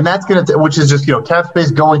 and that's going to, which is just, you know, cap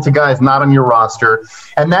space going to guys not on your roster,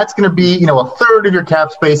 and that's going to be, you know, a third of your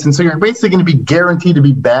cap space, and so you're basically going to be guaranteed to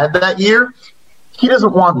be bad that year. He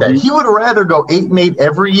doesn't want that. He would rather go 8-8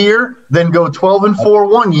 every year than go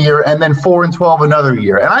 12-4 one year and then 4-12 another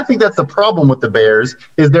year. And I think that's the problem with the Bears,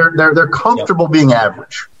 is they're comfortable being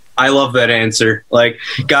average. I love that answer. Like,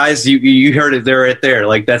 guys, you heard it there, right there.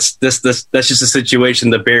 Like, that's just a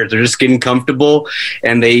situation. The Bears, they're just getting comfortable,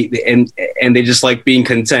 and they just like being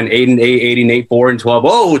content. 8-8, 8-8, 4-12.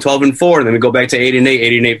 Oh, 12-4, and then we go back to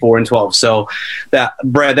 8-8, 8-8, 4-12. So that,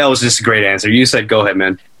 Brad, that was just a great answer. You said, go ahead,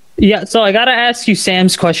 man. Yeah, so I got to ask you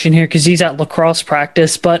Sam's question here because he's at lacrosse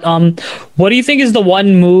practice. But what do you think is the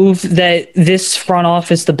one move that this front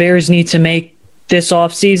office, the Bears, need to make this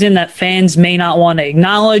offseason that fans may not want to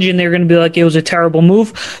acknowledge, and they're going to be like, it was a terrible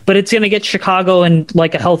move, but it's going to get Chicago in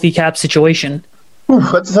like a healthy cap situation?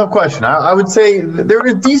 That's a tough question. I would say they're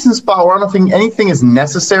in a decent spot where I don't think anything is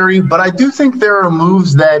necessary, but I do think there are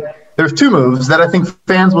moves that – there's 2 moves that I think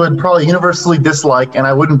fans would probably universally dislike, and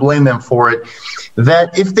I wouldn't blame them for it,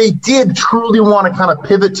 that if they did truly want to kind of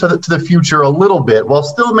pivot to the future a little bit while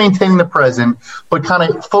still maintaining the present, but kind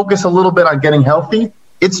of focus a little bit on getting healthy,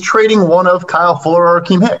 it's trading one of Kyle Fuller or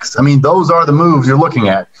Akeem Hicks. I mean, those are the moves you're looking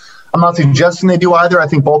at. I'm not suggesting they do either. I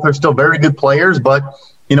think both are still very good players, but,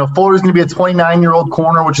 you know, Fuller is going to be a 29-year-old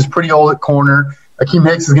corner, which is pretty old at corner. Akeem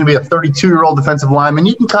Hicks is going to be a 32-year-old defensive lineman.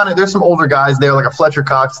 You can kind of – there's some older guys there, like a Fletcher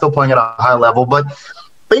Cox, still playing at a high level. But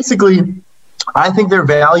basically, I think their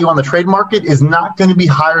value on the trade market is not going to be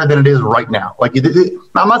higher than it is right now. Like,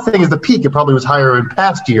 I'm not saying it's the peak. It probably was higher in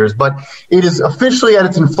past years, but it is officially at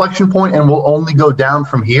its inflection point and will only go down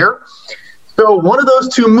from here. So one of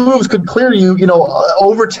those 2 moves could clear you, you know,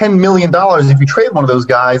 over $10 million if you trade one of those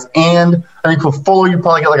guys. And I think for Fuller, you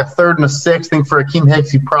probably get like a 3rd and a 6th. I think for Akeem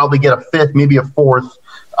Hicks, you probably get a 5th, maybe a 4th,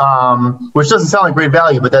 which doesn't sound like great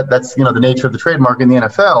value, but that's, you know, the nature of the trade market in the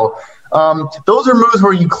NFL. Those are moves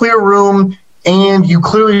where you clear room. and you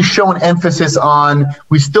clearly show an emphasis on,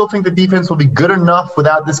 we still think the defense will be good enough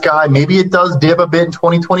without this guy. Maybe it does dip a bit in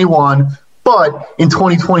 2021, but in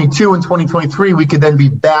 2022 and 2023, we could then be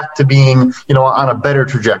back to being, on a better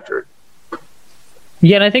trajectory.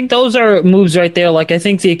 Yeah, and I think those are moves right there. Like, I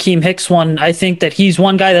think the Akeem Hicks one, I think that he's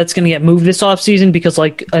one guy that's going to get moved this offseason because,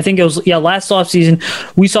 like, I think it was, last offseason,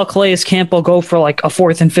 we saw Calais Campbell go for, like, a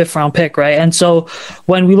 4th and 5th round pick, right? And so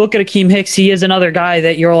when we look at Akeem Hicks, he is another guy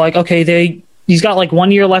that you're like, okay, he's got like 1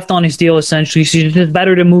 year left on his deal, essentially. So it's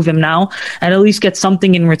better to move him now and at least get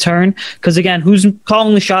something in return. Because, again, who's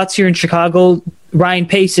calling the shots here in Chicago? Ryan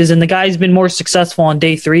Pace is, and the guy's been more successful on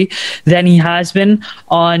day 3 than he has been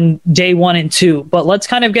on day 1 and 2. But let's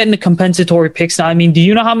kind of get into compensatory picks now. I mean, do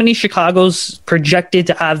you know how many Chicago's projected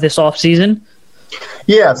to have this offseason?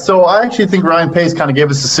 Yeah, so I actually think Ryan Pace kind of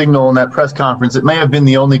gave us a signal in that press conference. It may have been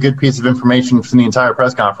the only good piece of information from the entire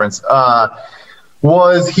press conference.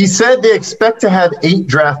 He said they expect to have 8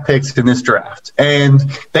 draft picks in this draft, and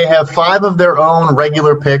they have 5 of their own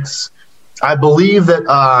regular picks. I believe that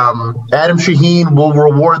Adam Shaheen will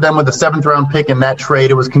reward them with a 7th round pick in that trade.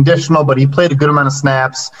 It was conditional, but he played a good amount of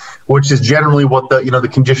snaps, which is generally what the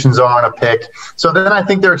conditions are on a pick. So then I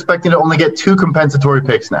think they're expecting to only get 2 compensatory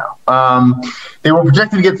picks now. They were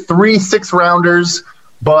projected to get 3 6-rounders,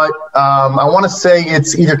 but I want to say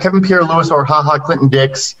it's either Kevin Pierre-Louis or HaHa Clinton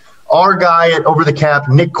Dix. Our guy at Over the Cap,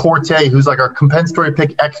 Nick Corte, who's like our compensatory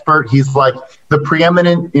pick expert. He's like the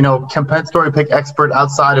preeminent, compensatory pick expert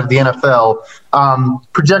outside of the NFL.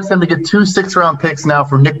 Projects them to get 2 6-round picks now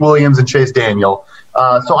from Nick Williams and Chase Daniel.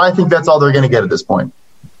 So I think that's all they're going to get at this point.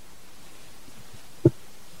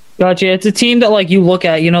 Gotcha. It's a team that, like, you look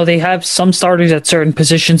at, they have some starters at certain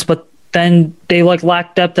positions, but then they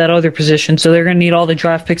lack depth at other positions. So they're going to need all the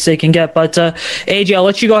draft picks they can get. But AJ, I'll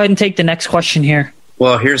let you go ahead and take the next question here.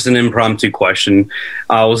 Well, here's an impromptu question.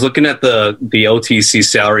 I was looking at the OTC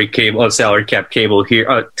salary cap table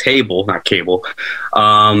here, table, not cable.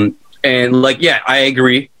 And I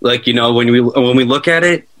agree. When we look at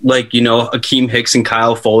it, Akeem Hicks and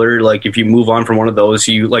Kyle Fuller, if you move on from one of those,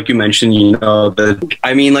 you mentioned,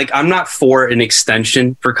 I'm not for an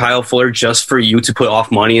extension for Kyle Fuller just for you to put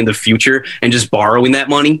off money in the future and just borrowing that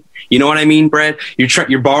money. You know what I mean, Brad?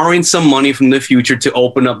 You're borrowing some money from the future to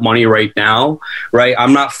open up money right now, right?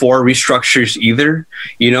 I'm not for restructures either.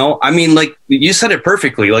 You said it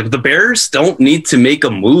perfectly. The Bears don't need to make a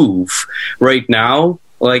move right now.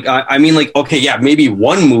 Maybe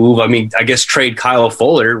one move. I guess trade Kyle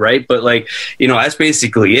Fuller, right? But that's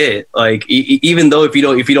basically it. Even though if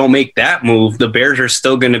you don't make that move, the Bears are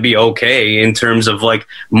still going to be okay in terms of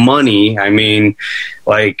money.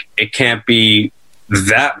 It can't be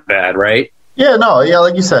that bad, right? Yeah, no, yeah,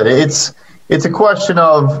 like you said, it's a question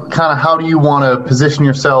of kind of how do you want to position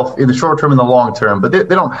yourself in the short term and the long term. But they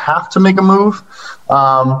don't have to make a move.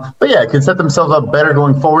 But yeah, it can set themselves up better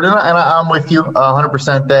going forward. And I'm with you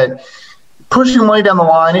 100% that pushing money down the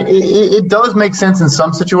line, it does make sense in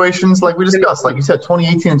some situations, like we discussed. Like you said,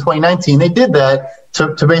 2018 and 2019, they did that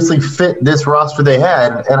to basically fit this roster they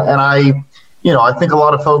had. And I think a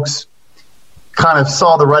lot of folks kind of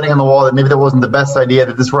saw the writing on the wall that maybe that wasn't the best idea,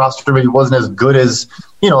 that this roster maybe wasn't as good as,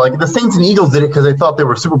 the Saints and Eagles did it because they thought they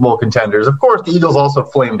were Super Bowl contenders. Of course, the Eagles also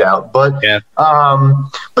flamed out. But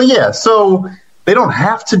so they don't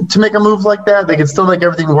have to make a move like that. They could still make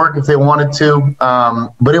everything work if they wanted to.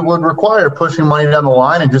 But it would require pushing money down the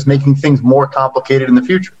line and just making things more complicated in the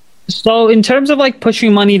future. So in terms of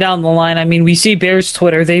pushing money down the line, we see Bears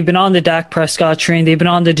Twitter. They've been on the Dak Prescott train. They've been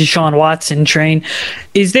on the Deshaun Watson train.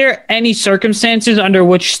 Is there any circumstances under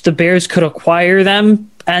which the Bears could acquire them?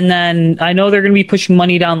 And then I know they're going to be pushing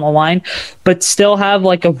money down the line, but still have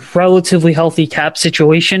a relatively healthy cap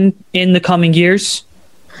situation in the coming years?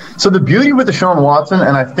 So the beauty with Deshaun Watson,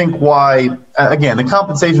 and I think why, again, the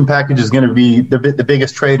compensation package is going to be the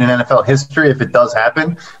biggest trade in NFL history if it does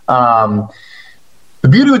happen. The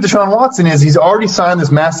beauty with Deshaun Watson is he's already signed this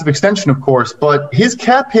massive extension, of course, but his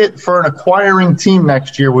cap hit for an acquiring team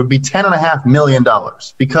next year would be $10.5 million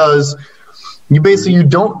because you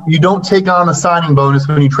don't take on a signing bonus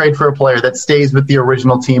when you trade for a player. That stays with the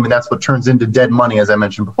original team, and that's what turns into dead money, as I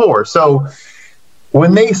mentioned before. So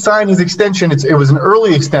when they signed his extension, it was an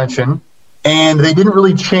early extension, and they didn't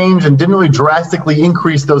really change and didn't really drastically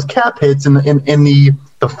increase those cap hits in the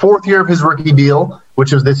 4th year of his rookie deal,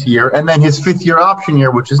 which is this year, and then his 5th year option year,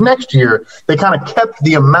 which is next year. They kind of kept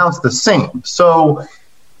the amounts the same. So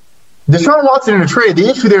Deshaun Watson in a trade, the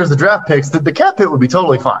issue there is the draft picks. The cap hit would be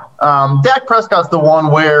totally fine. Dak Prescott's the one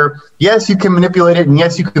where, yes, you can manipulate it, and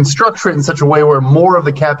yes, you can structure it in such a way where more of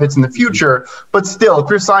the cap hits in the future. But still, if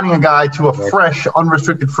you're signing a guy to a fresh,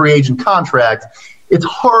 unrestricted free agent contract, it's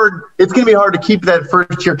hard. It's going to be hard to keep that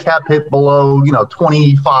first year cap hit below,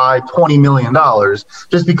 $20 million,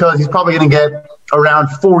 just because he's probably going to get around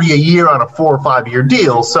 40 a year on a 4 or 5 year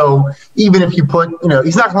deal. So even if you put,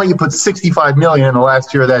 he's not going to let you put 65 million in the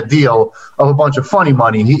last year of that deal of a bunch of funny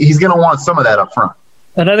money. He's going to want some of that up front.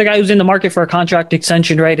 Another guy who's in the market for a contract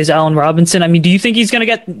extension, right, is Allen Robinson. I mean, do you think he's going to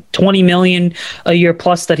get 20 million a year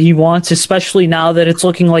plus that he wants, especially now that it's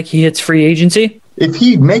looking like he hits free agency? If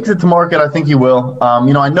he makes it to market, I think he will.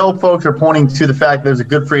 I know folks are pointing to the fact there's a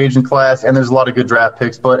good free agent class and there's a lot of good draft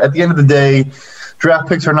picks, but at the end of the day, draft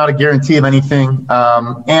picks are not a guarantee of anything.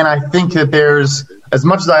 And I think that there's, as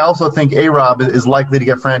much as I also think A-Rob is likely to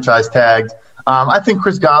get franchise tagged, I think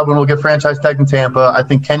Chris Godwin will get franchise tagged in Tampa. I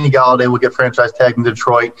think Kenny Galladay will get franchise tagged in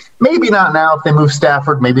Detroit. Maybe not now if they move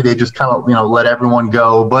Stafford. Maybe they just kind of, let everyone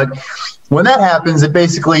go. But when that happens, it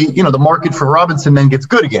basically, the market for Robinson then gets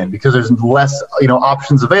good again because there's less,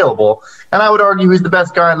 options available. And I would argue he's the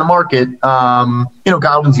best guy in the market.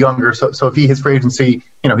 Godwin's younger, so if he hits free agency,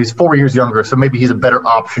 he's 4 years younger, so maybe he's a better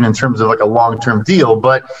option in terms of like a long-term deal.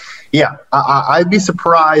 But yeah, I'd be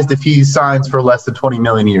surprised if he signs for less than 20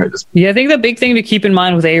 million a year. Yeah, I think the big thing to keep in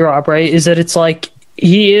mind with A-Rob, right, is that it's like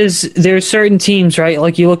there's certain teams, right?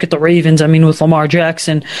 Like you look at the Ravens, I mean, with Lamar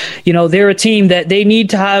Jackson, they're a team that they need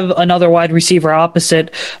to have another wide receiver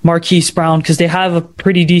opposite Marquise Brown because they have a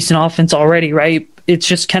pretty decent offense already, right? It's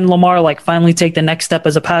just, can Lamar finally take the next step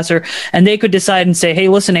as a passer? And they could decide and say, hey,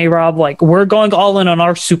 listen, A-Rob, we're going all in on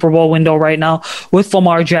our Super Bowl window right now with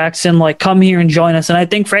Lamar Jackson. Come here and join us. And I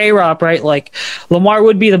think for A-Rob, right, Lamar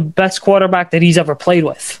would be the best quarterback that he's ever played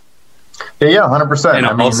with. Yeah, 100%.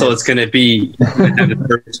 And also it's going to be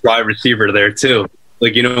the first wide receiver there too.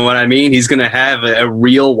 You know what I mean? He's going to have a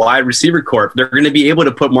real wide receiver corps. They're going to be able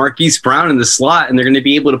to put Marquise Brown in the slot, and they're going to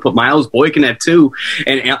be able to put Miles Boykin at 2,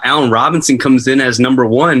 and Allen Robinson comes in as number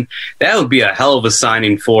 1. That would be a hell of a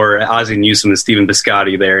signing for Ozzie Newsome and Stephen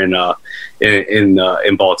Biscotti there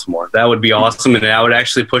in Baltimore. That would be awesome, and that would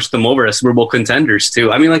actually push them over as Super Bowl contenders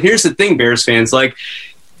too. I mean, here's the thing, Bears fans.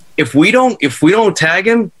 If we don't tag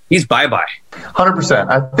him, he's bye-bye. 100%.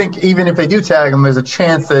 I think even if they do tag him, there's a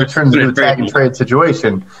chance that it turns into a tag and trade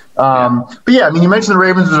situation. But yeah, I mean, you mentioned the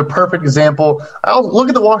Ravens was a perfect example. I'll look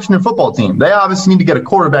at the Washington football team. They obviously need to get a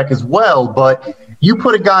quarterback as well, but you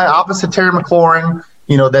put a guy opposite Terry McLaurin,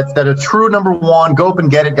 that's a true number 1, go up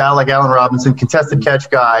and get it guy like Allen Robinson, contested catch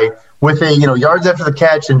guy with a, yards after the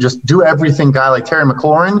catch and just do everything guy like Terry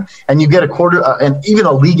McLaurin, and you get and even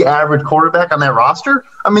a league average quarterback on that roster.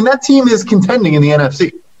 I mean, that team is contending in the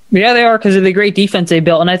NFC. Yeah, they are because of the great defense they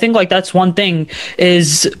built. And I think that's one thing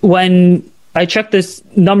is when I checked this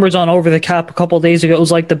numbers on Over the Cap a couple of days ago, it was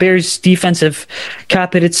the Bears defensive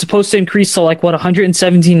cap it's supposed to increase to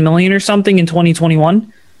 117 million or something in 2021.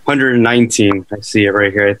 119. I see it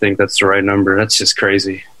right here. I think that's the right number. That's just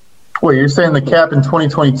crazy. Wait, you're saying the cap in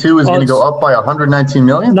 2022 is going to go up by 119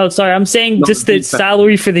 million? No, sorry. I'm saying just the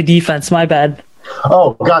salary for the defense. My bad.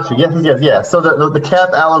 Oh, gotcha. Yes. So the cap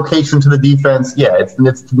allocation to the defense,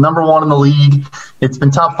 it's number 1 in the league. It's been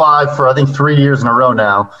top 5 for, I think, 3 years in a row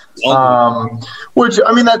now. Which,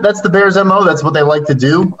 I mean, that's the Bears' MO. That's what they like to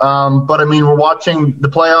do. But, I mean, we're watching the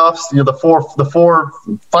playoffs.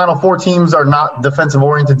 The final 4 teams are not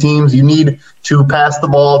defensive-oriented teams. You need to pass the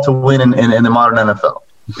ball to win in the modern NFL.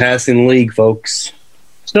 Passing league, folks.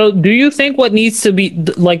 So do you think what needs to be,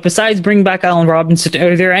 besides bring back Allen Robinson,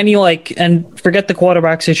 are there any, and forget the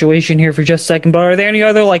quarterback situation here for just a second, but are there any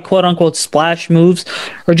other, quote-unquote splash moves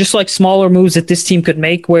or just, smaller moves that this team could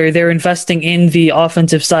make where they're investing in the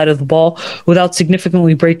offensive side of the ball without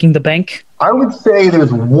significantly breaking the bank? I would say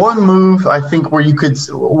there's one move, I think, where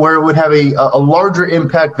it would have a larger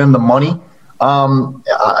impact than the money.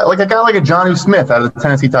 Like a guy like a Jonnu Smith out of the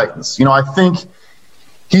Tennessee Titans. I think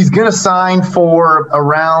he's going to sign for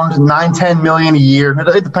around $9-10 million a year.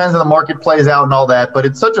 It depends how the market plays out and all that, but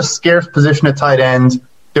it's such a scarce position at tight end.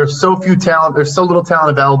 There's so little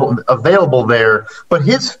talent available there. But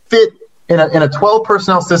his fit in a 12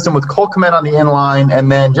 personnel system with Cole Kmet on the end line, and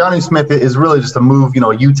then Jonnu Smith is really just a move,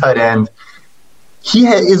 a U tight end. He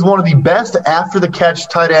is one of the best after the catch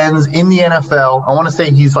tight ends in the NFL. I want to say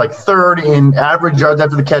he's 3rd in average yards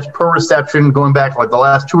after the catch per reception, going back the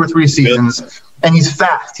last 2 or 3 seasons. And he's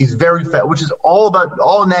fast. He's very fast, which is all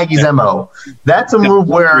Nagy's MO. That's a move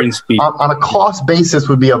where, on a cost basis,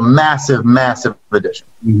 would be a massive, massive addition.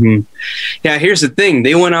 Mm-hmm. Yeah, here's the thing.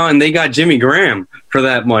 They went out and they got Jimmy Graham for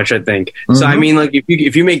that much, I think. Mm-hmm. So, I mean,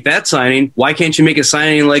 if you make that signing, why can't you make a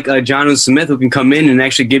signing like Jonnu Smith who can come in and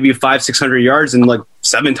actually give you 500-600 yards and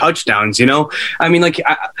 7 touchdowns, I mean,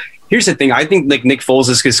 Here's the thing. I think like Nick Foles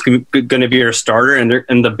is going to be our starter,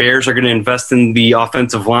 and the Bears are going to invest in the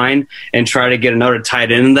offensive line and try to get another tight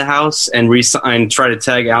end in the house and try to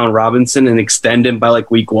tag Allen Robinson and extend him by like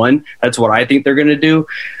week 1. That's what I think they're going to do.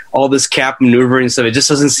 All this cap maneuvering stuff, it just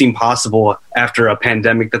doesn't seem possible after a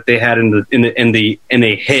pandemic that they had in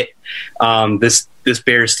a hit this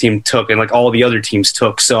Bears team took and like all the other teams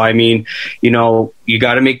took. So I mean, you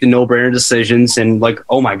got to make the no-brainer decisions, and like,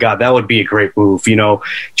 oh my God, that would be a great move.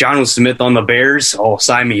 Jonnu Smith on the Bears, oh,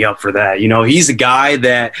 sign me up for that. He's a guy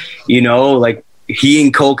that like he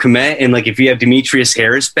and Cole Kmet, and like if you have Demetrius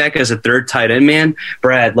Harris back as a third tight end, man,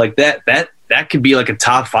 Brad, like that could be like a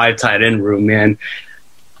top 5 tight end room, man.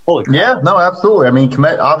 Holy crap. Yeah, no, absolutely. I mean,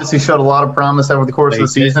 Kmet obviously showed a lot of promise over the course of the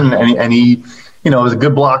season, and he is a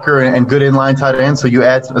good blocker and good inline tight end. So you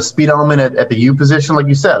add a speed element at the U position, like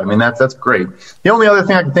you said. I mean, that's great. The only other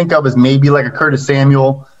thing I can think of is maybe like a Curtis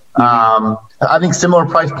Samuel. I think similar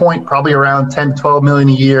price point, probably around 10 to 12 million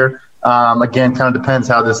a year. Again, kind of depends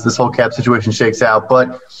how this whole cap situation shakes out.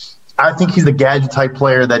 But I think he's the gadget type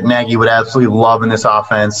player that Nagy would absolutely love in this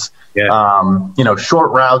offense. Yeah.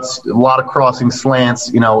 Short routes, a lot of crossing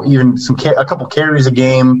slants, even a couple carries a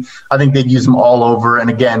game. I think they'd use them all over. And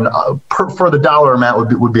again, for the dollar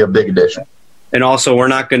amount would be a big addition. And also, we're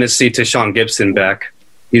not going to see Tashawn Gibson back.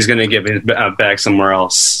 He's going to give it back somewhere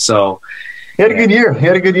else. So he had a good year.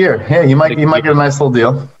 Yeah, you might get a nice little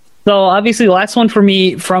deal. So obviously, last one for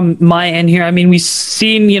me from my end here. I mean, we've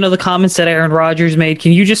seen, the comments that Aaron Rodgers made.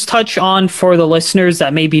 Can you just touch on, for the listeners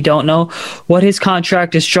that maybe don't know, what his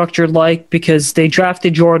contract is structured like? Because they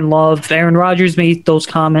drafted Jordan Love. Aaron Rodgers made those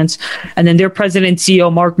comments. And then their president and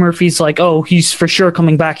CEO, Mark Murphy's like, oh, he's for sure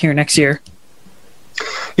coming back here next year.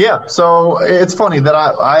 Yeah, so it's funny that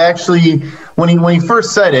I actually, when he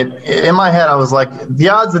first said it, in my head I was like, the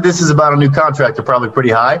odds that this is about a new contract are probably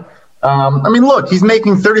pretty high. I mean, look, he's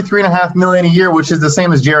making $33.5 million a year, which is the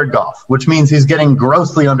same as Jared Goff, which means he's getting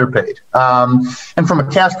grossly underpaid. And from a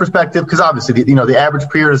cash perspective, because obviously, the average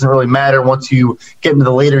period doesn't really matter once you get into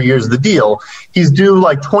the later years of the deal. He's due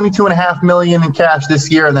like $22.5 million in cash this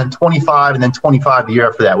year, and then 25, and then 25 the year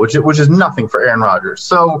after that, which is nothing for Aaron Rodgers.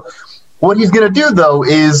 So what he's going to do, though,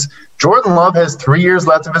 is Jordan Love has 3 years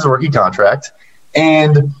left of his rookie contract,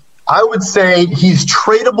 and I would say he's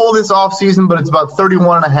tradable this offseason, but it's about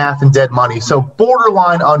 31.5 in dead money. So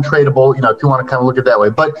borderline untradeable, if you want to kind of look at it that way.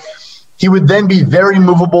 But he would then be very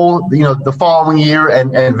movable, the following year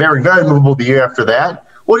and very, very movable the year after that.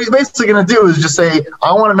 What he's basically going to do is just say,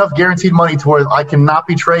 I want enough guaranteed money to where I cannot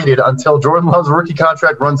be traded until Jordan Love's rookie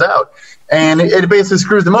contract runs out. And it basically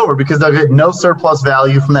screws them over because they'll get no surplus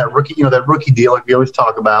value from that rookie deal like we always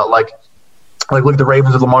talk about, like look at the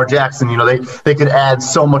Ravens with Lamar Jackson. They could add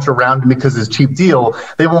so much around him because it's a cheap deal.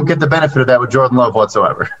 They won't get the benefit of that with Jordan Love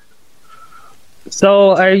whatsoever.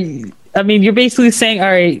 So you're basically saying, all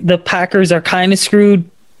right, the Packers are kind of screwed,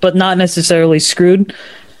 but not necessarily screwed.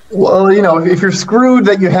 Well, if you're screwed,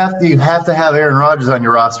 that you have to have Aaron Rodgers on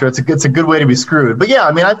your roster. It's a good way to be screwed. But yeah,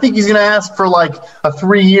 I mean, I think he's going to ask for like a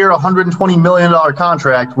 3-year, $120 million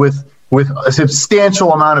contract with a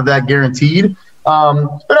substantial amount of that guaranteed.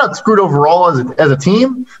 They're not screwed overall as a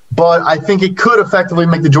team, but I think it could effectively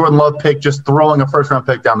make the Jordan Love pick just throwing a first-round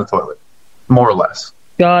pick down the toilet, more or less.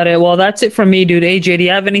 Got it. Well, that's it from me, dude. AJ, do you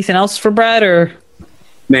have anything else for Brad, or?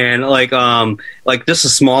 Man, like just a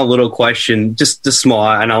small little question, just small,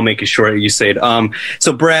 and I'll make it short. You say it.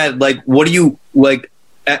 So Brad, what do you what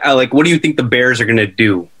do you think the Bears are going to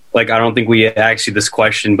do? I don't think we asked you this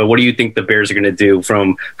question, but what do you think the Bears are going to do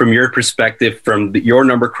from your perspective, from your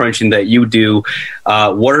number crunching that you do?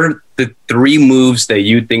 What are the 3 moves that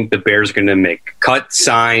you think the Bears are going to make? Cut,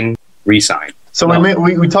 sign, re-sign. So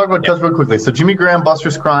we talked about cuts real quickly. So Jimmy Graham, Buster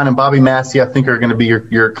Skrine, and Bobby Massey, I think, are going to be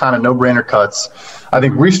your kind of no-brainer cuts. I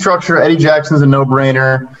think restructure Eddie Jackson's a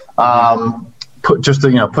no-brainer.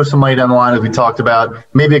 Push some money down the line, as we talked about.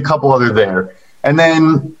 Maybe a couple other there, and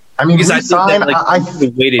then. I mean, re-sign,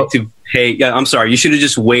 I'm sorry. You should have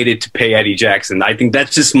just waited to pay Eddie Jackson. I think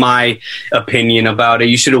that's just my opinion about it.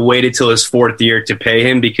 You should have waited till his 4th year to pay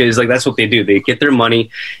him because, that's what they do. They get their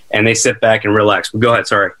money and they sit back and relax. But go ahead.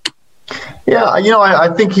 Sorry. Yeah, I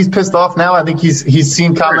think he's pissed off now. I think he's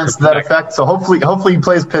seen comments to that effect. So hopefully he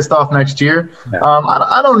plays pissed off next year. Yeah.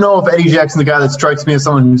 I don't know if Eddie Jackson's the guy that strikes me as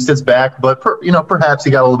someone who sits back, but perhaps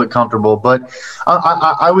he got a little bit comfortable. But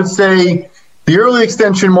I would say. the early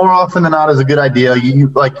extension more often than not is a good idea.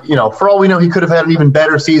 For all we know, he could have had an even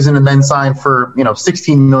better season and then signed for,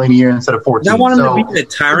 $16 million a year instead of 14. I want him to be the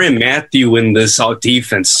Tyrann Mathieu in this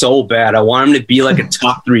defense so bad. I want him to be like a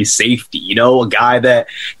top 3 safety, a guy that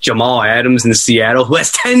Jamal Adams in Seattle who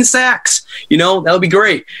has 10 sacks. That would be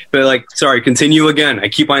great. But sorry, continue again. I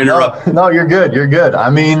keep on interrupting. No, you're good. You're good. I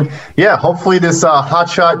mean, yeah, hopefully this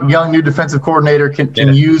hotshot young new defensive coordinator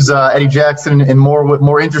can use Eddie Jackson in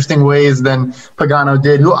more interesting ways than Pagano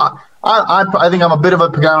did. Who I think I'm a bit of a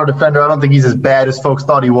Pagano defender. I don't think he's as bad as folks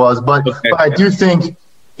thought he was, but I do think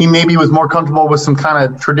he maybe was more comfortable with some kind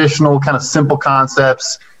of traditional, kind of simple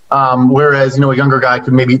concepts. Whereas, a younger guy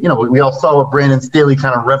could maybe, we all saw what Brandon Staley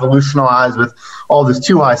kind of revolutionized with all this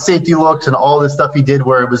too high safety looks and all this stuff he did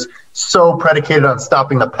where it was so predicated on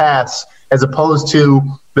stopping the pass as opposed to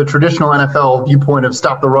the traditional NFL viewpoint of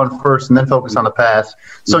stop the run first and then focus on the pass.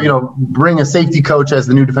 So, bring a safety coach as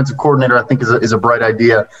the new defensive coordinator, I think is a bright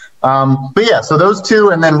idea. But yeah, so those two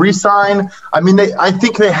and then re-sign. I mean, I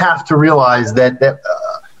think they have to realize that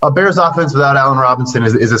a Bears offense without Allen Robinson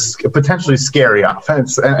is a potentially scary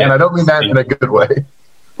offense, and I don't mean that in a good way.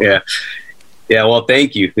 Yeah. Yeah, well,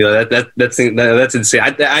 thank you. That's insane.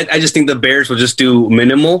 I just think the Bears will just do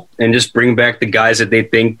minimal and just bring back the guys that they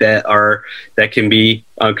think that can be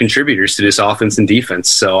contributors to this offense and defense.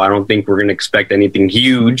 So I don't think we're going to expect anything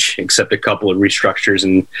huge except a couple of restructures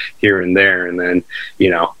and here and there, and then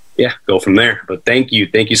go from there. But thank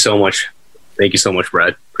you so much. Thank you so much,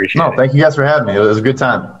 Brad. Appreciate it. No, thank you guys for having me. It was a good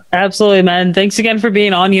time. Absolutely, man. Thanks again for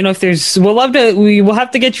being on. We will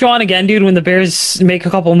have to get you on again, dude, when the Bears make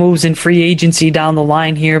a couple moves in free agency down the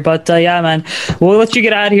line here. But yeah, man, we'll let you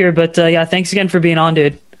get out of here. But yeah, thanks again for being on,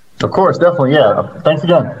 dude. Of course, definitely. Yeah. Thanks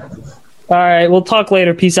again. All right. We'll talk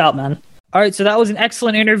later. Peace out, man. All right, so that was an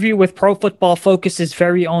excellent interview with Pro Football Focus's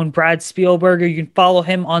very own Brad Spielberger. You can follow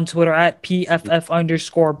him on Twitter at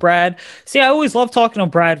PFF_Brad. See, I always love talking to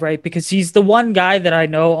Brad, right? Because he's the one guy that I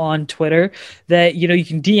know on Twitter that, you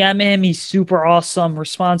can DM him. He's super awesome,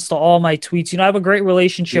 responds to all my tweets. I have a great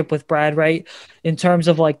relationship with Brad, right? In terms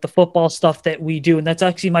of the football stuff that we do. And that's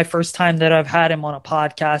actually my first time that I've had him on a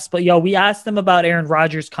podcast. But we asked him about Aaron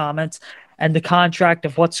Rodgers' comments and the contract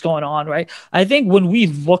of what's going on, right? I think when we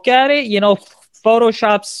look at it,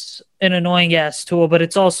 Photoshop's an annoying ass tool, but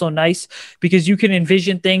it's also nice because you can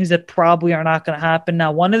envision things that probably are not going to happen.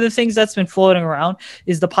 Now, one of the things that's been floating around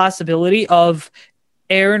is the possibility of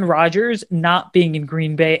Aaron Rodgers not being in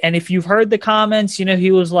Green Bay. And if you've heard the comments,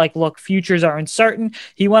 he was like, look, futures are uncertain.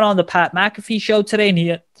 He went on the Pat McAfee show today and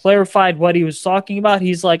he clarified what he was talking about.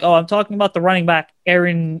 He's like, I'm talking about the running back,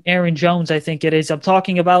 Aaron Jones, I think it is. I'm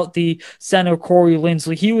talking about the center, Corey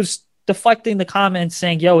Linsley. He was deflecting the comments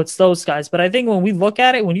saying, it's those guys. But I think when we look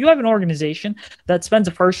at it, when you have an organization that spends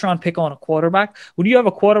a first-round pick on a quarterback, when you have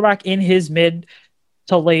a quarterback in his mid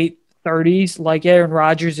to late 30s like Aaron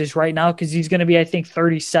Rodgers is right now, because he's going to be, I think,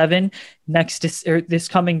 37 this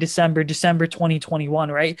coming December 2021,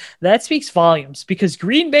 right? That speaks volumes because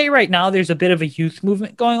Green Bay right now, there's a bit of a youth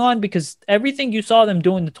movement going on because everything you saw them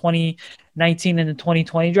doing the 2019 and the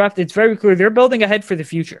 2020 draft, it's very clear they're building ahead for the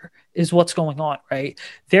future is what's going on, right?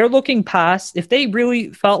 They're looking past, if they really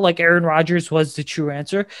felt like Aaron Rodgers was the true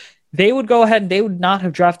answer, they would go ahead and they would not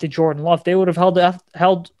have drafted Jordan Love. They would have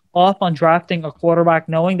held off on drafting a quarterback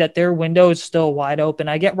knowing that their window is still wide open.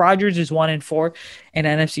 I get Rodgers is 1-4 in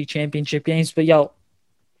NFC championship games, but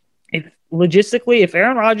if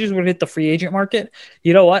Aaron Rodgers would hit the free agent market,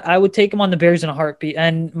 you know what? I would take him on the Bears in a heartbeat.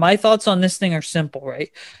 And my thoughts on this thing are simple,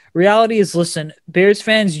 right? Reality is, listen, Bears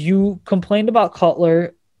fans, you complained about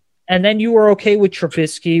Cutler and then you were okay with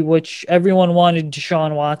Trubisky, which everyone wanted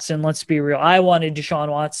Deshaun Watson. Let's be real. I wanted Deshaun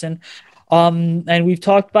Watson. And we've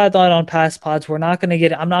talked about that on past pods. I'm not going to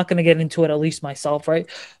get into it, at least myself, right?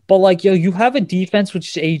 But you have a defense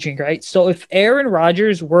which is aging, right? So if Aaron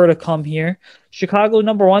Rodgers were to come here, Chicago,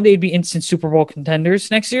 number one, they'd be instant Super Bowl contenders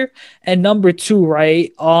next year. And number two,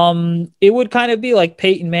 right? It would kind of be like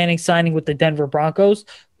Peyton Manning signing with the Denver Broncos,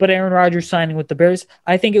 but Aaron Rodgers signing with the Bears.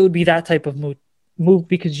 I think it would be that type of move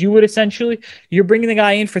because you're bringing the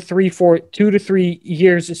guy in for 2 to 3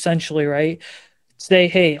 years, essentially, right? Say,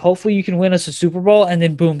 hey, hopefully you can win us a Super Bowl, and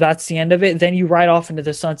then boom, that's the end of it. Then you ride off into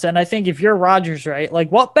the sunset. And I think if you're Rodgers, right,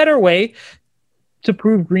 what better way to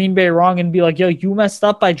prove Green Bay wrong and be like, you messed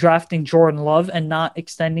up by drafting Jordan Love and not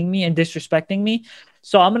extending me and disrespecting me.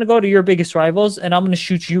 So I'm going to go to your biggest rivals and I'm going to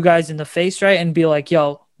shoot you guys in the face, right, and be like,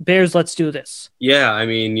 Bears, let's do this. Yeah, I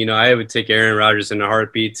mean, I would take Aaron Rodgers in a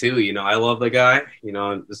heartbeat too. I love the guy.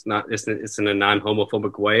 It's in a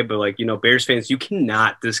non-homophobic way, but Bears fans, you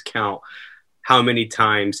cannot discount how many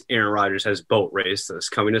times Aaron Rodgers has boat raced us,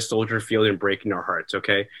 coming to Soldier Field and breaking our hearts,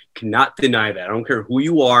 okay? Cannot deny that. I don't care who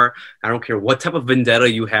you are. I don't care what type of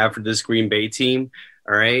vendetta you have for this Green Bay team,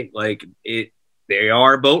 all right? Like, they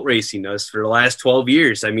are boat racing us for the last 12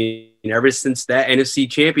 years. I mean, ever since that NFC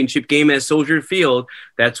Championship game at Soldier Field,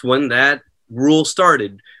 that's when that rule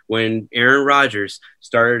started, when Aaron Rodgers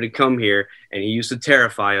started to come here and he used to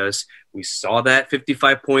terrify us. We saw that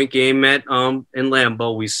 55-point game at in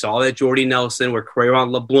Lambeau. We saw that Jordy Nelson, where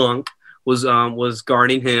Crayon LeBlanc was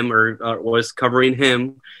guarding him or was covering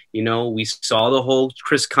him. You know, we saw the whole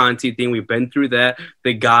Chris Conte thing. We've been through that.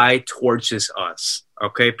 The guy torches us.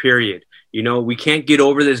 Okay, period. You know, we can't get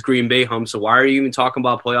over this Green Bay hump, so why are you even talking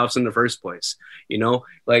about playoffs in the first place? You know,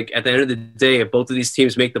 like, at the end of the day, if both of these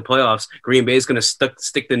teams make the playoffs, Green Bay is going to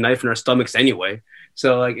stick the knife in our stomachs anyway.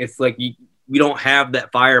 So, like, it's like we don't have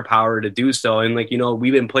that firepower to do so. And, like, you know,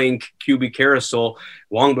 we've been playing QB carousel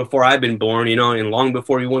long before I've been born, you know, and long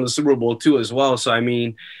before we won the Super Bowl too as well. So, I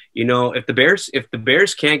mean, you know, if the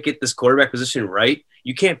Bears can't get this quarterback position right,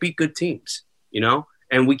 you can't beat good teams, you know,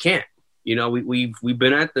 and we can't. You know, we've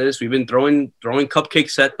been at this. We've been throwing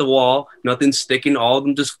cupcakes at the wall. Nothing's sticking. All of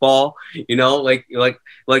them just fall. You know, like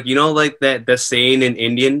you know, like that saying in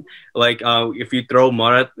Indian, like if you throw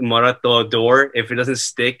mud at the door, if it doesn't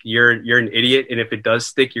stick, you're an idiot, and if it does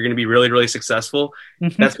stick, you're going to be really, really successful.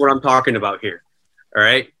 Mm-hmm. That's what I'm talking about here. All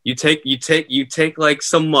right, you take like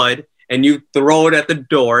some mud and you throw it at the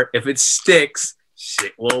door. If it sticks,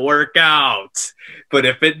 shit will work out. But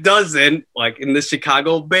if it doesn't, like in the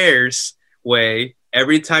Chicago Bears way,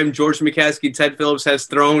 every time George McCaskey, Ted Phillips has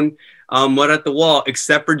thrown mud at the wall,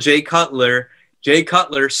 except for Jay Cutler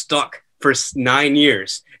stuck for 9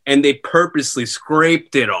 years, and they purposely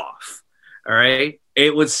scraped it off. All right?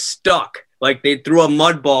 It was stuck. Like, they threw a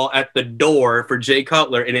mud ball at the door for Jay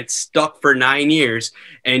Cutler, and it stuck for 9 years.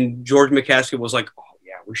 And George McCaskey was like, oh,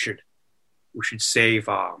 yeah, we should save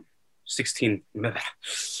 16.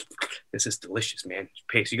 This is delicious, man.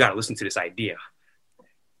 Pace, you got to listen to this idea.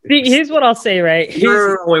 See, here's what I'll say, right?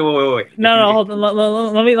 Wait. No, hold on.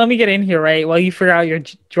 Let me get in here, right? While you figure out your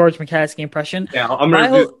George McCaskey impression. Yeah, I'm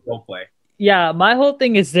going to do role play. Yeah, my whole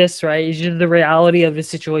thing is this, right? Is just the reality of the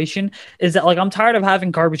situation is that, like, I'm tired of having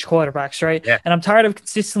garbage quarterbacks, right? Yeah. And I'm tired of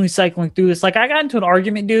consistently cycling through this. Like, I got into an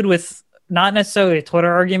argument, dude, with not necessarily a Twitter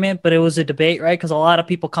argument, but it was a debate, right? Because a lot of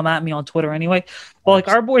people come at me on Twitter anyway. But, like,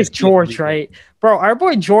 our boy George, right? Bro, our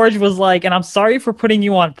boy George was like, and I'm sorry for putting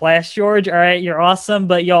you on blast, George. All right, you're awesome.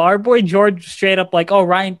 But, yo, our boy George straight up like, oh,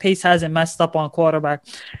 Ryan Pace hasn't messed up on quarterback.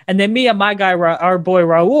 And then me and my guy, our boy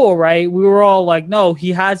Raul, right? We were all like, no,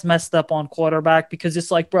 he has messed up on quarterback, because it's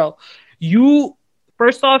like, bro,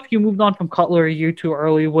 first off, you moved on from Cutler a year too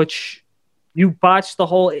early, which you botched the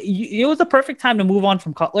whole. It was the perfect time to move on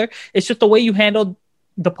from Cutler. It's just the way you handled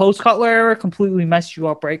the post-Cutler era completely messed you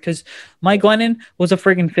up, right? Because Mike Glennon was a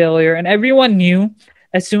friggin' failure, and everyone knew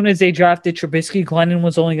as soon as they drafted Trubisky, Glennon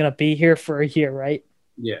was only going to be here for a year, right?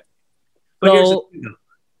 Yeah. But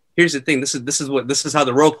here's the thing. This is how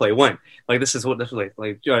the role play went. Like, this is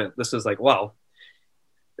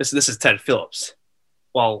Ted Phillips.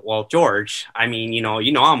 Well, George, I mean, you know,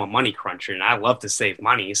 I'm a money cruncher and I love to save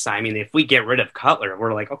money. So, I mean, if we get rid of Cutler,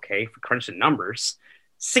 we're like, okay, for crunching numbers,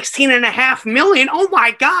 $16.5 million. Oh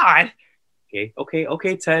my God.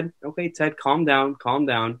 Okay, Ted. Okay, Ted, calm down.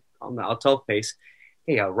 I'll tell Pace.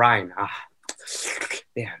 Hey, Ryan,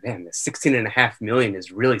 the $16.5 million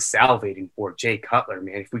is really salivating for Jay Cutler,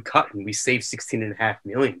 man. If we cut and we save $16.5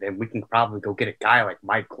 million, then we can probably go get a guy like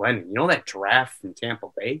Mike Glennon. You know that draft from Tampa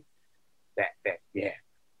Bay? Yeah.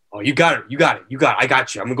 Oh, you got it. I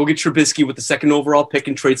got you. I'm gonna go get Trubisky with the second overall pick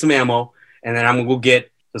and trade some ammo, and then I'm gonna go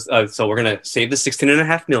get. So we're gonna save the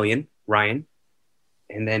 $16.5 million, Ryan,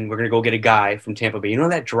 and then we're gonna go get a guy from Tampa Bay. You know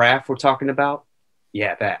that draft we're talking about?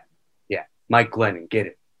 Yeah, that. Yeah, Mike Glennon, get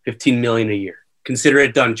it. $15 million a year. Consider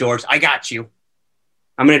it done, George. I got you.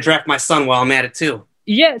 I'm gonna draft my son while I'm at it too.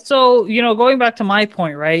 Yeah, so, you know, going back to my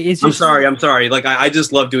point, right? I'm sorry. Like, I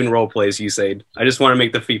just love doing role plays, you said. I just want to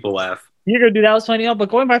make the people laugh. You're going to do that was funny, but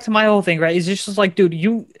going back to my whole thing, right? Is just like, dude,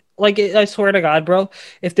 I swear to God, bro,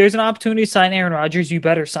 if there's an opportunity to sign Aaron Rodgers, you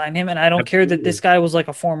better sign him. And I don't care that this guy was like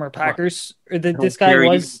a former Packers, or that this guy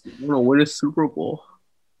was. I want to win a Super Bowl.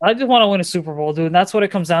 I just want to win a Super Bowl, dude. And that's what it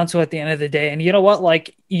comes down to at the end of the day. And you know what?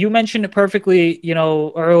 Like, you mentioned it perfectly, you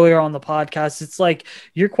know, earlier on the podcast. It's like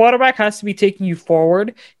your quarterback has to be taking you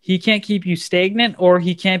forward. He can't keep you stagnant, or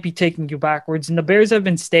he can't be taking you backwards. And the Bears have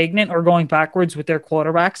been stagnant or going backwards with their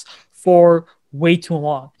quarterbacks for way too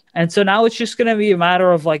long. And so now it's just going to be a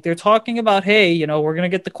matter of, like, they're talking about, hey, you know, we're going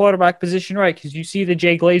to get the quarterback position right, because you see the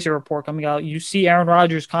Jay Glazer report coming out. You see Aaron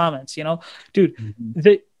Rodgers' comments, you know. Dude,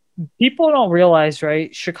 people don't realize,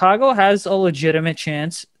 right? Chicago has a legitimate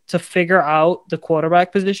chance to figure out the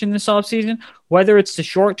quarterback position this offseason, whether it's the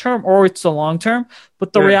short term or it's the long term.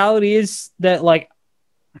 But the Yeah. reality is that, like,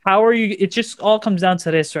 how are you? It just all comes down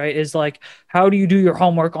to this, right? Is like, how do you do your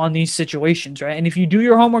homework on these situations, right? And if you do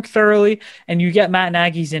your homework thoroughly and you get Matt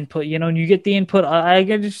Nagy's input, and you get the input, I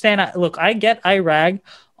understand. Look, I rag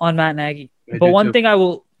on Matt Nagy, I but do one too. thing I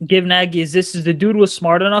will give Nagy is this: is the dude was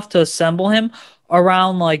smart enough to assemble him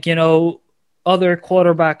around, like, other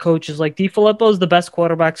quarterback coaches. Like, DiFilippo is the best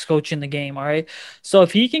quarterbacks coach in the game. All right. So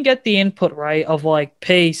if he can get the input right of, like,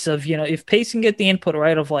 Pace, of, if Pace can get the input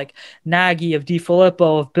right of, like, Nagy, of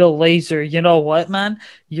DiFilippo, of Bill Lazor, you know what, man?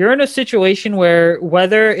 You're in a situation where,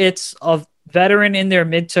 whether it's a veteran in their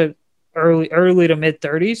mid to early to mid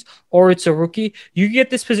 30s, or it's a rookie, you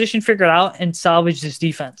get this position figured out and salvage this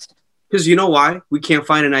defense. Because you know why we can't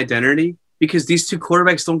find an identity? Because these two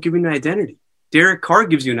quarterbacks don't give you an identity. Derek Carr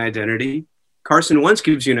gives you an identity. Carson Wentz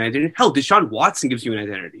gives you an identity. Hell, Deshaun Watson gives you an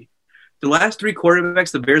identity. The last three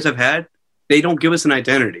quarterbacks the Bears have had, they don't give us an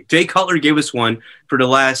identity. Jay Cutler gave us one for the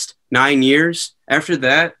last 9 years. After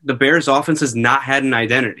that, the Bears offense has not had an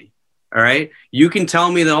identity. All right? You can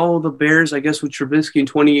tell me that, the Bears, I guess, with Trubisky in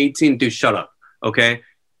 2018. Dude, shut up, okay?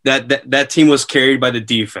 That team was carried by the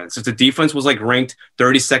defense. If the defense was, like, ranked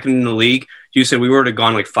 32nd in the league, you said we would have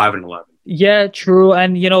gone, like, 5-11. Yeah, true.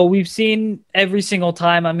 And, we've seen every single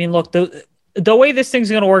time. I mean, look, the way this thing's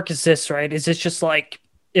going to work is this, right? Is it's just like,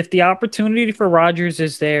 if the opportunity for Rodgers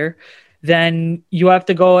is there, then you have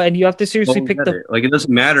to go and you have to seriously pick the. Like, it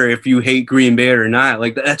doesn't matter if you hate Green Bay or not.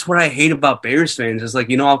 Like, that's what I hate about Bears fans. It's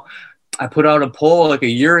like, I put out a poll like a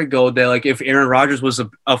year ago that, like, if Aaron Rodgers was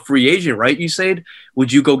a free agent, right? You said,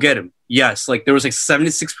 would you go get him? Yes. Like, there was like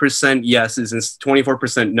 76% yeses and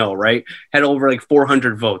 24% no, right? Had over like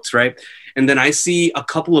 400 votes, right? And then I see a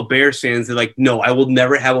couple of Bears fans that are like, no, I will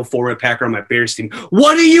never have a forward Packer on my Bears team.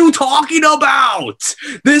 What are you talking about?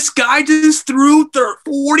 This guy just threw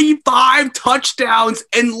 45 touchdowns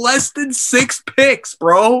and less than 6 picks,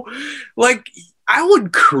 bro. Like, I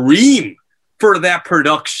would cream for that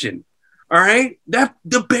production. All right?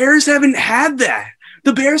 The Bears haven't had that.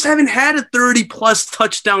 The Bears haven't had a 30-plus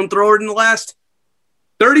touchdown thrower in the last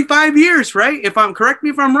 35 years, right? Correct me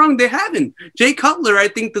if I'm wrong, they haven't. Jay Cutler, I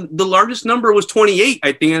think the largest number was 28,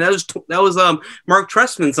 I think, and that was Mark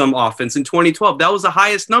Trestman's offense in 2012. That was the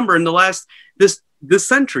highest number in the last this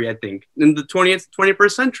century, I think, in the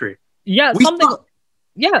 21st century. Yeah, something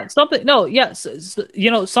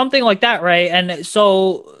like that, right? And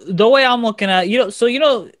so the way I'm looking at,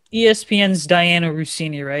 ESPN's Diana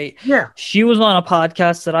Rossini, right? Yeah. She was on a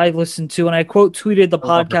podcast that I listened to, and I quote tweeted the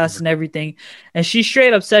podcast and everything. And she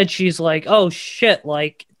straight up said, she's like, oh shit,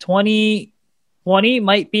 like 2020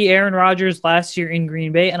 might be Aaron Rodgers' last year in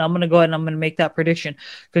Green Bay. And I'm going to go ahead and I'm going to make that prediction.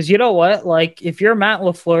 Because you know what? Like, if you're Matt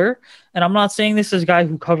LaFleur, and I'm not saying this as a guy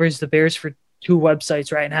who covers the Bears for 2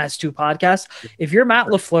 websites, right, and has 2 podcasts. If you're Matt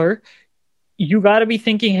LaFleur, you got to be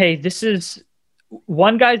thinking, hey, this is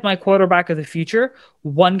one guy's my quarterback of the future.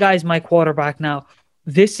 One guy's my quarterback now.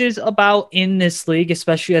 This is about, in this league,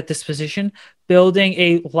 especially at this position, building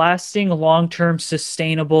a lasting, long-term,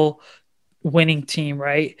 sustainable winning team,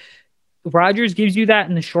 right? Rodgers gives you that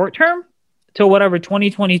in the short term to whatever,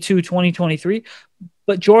 2022, 2023.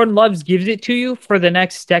 But Jordan Love gives it to you for the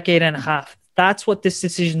next decade and a half. That's what this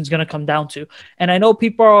decision is going to come down to. And I know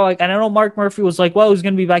people are like, and I know Mark Murphy was like, well, who's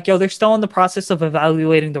going to be back? They're still in the process of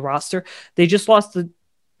evaluating the roster. They just lost the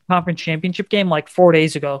conference championship game like 4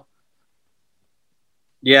 days ago.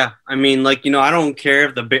 Yeah. I mean, like, I don't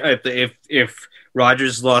care if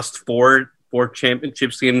Rodgers lost four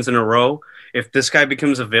championships games in a row. If this guy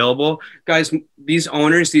becomes available, guys, these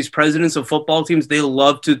owners, these presidents of football teams, they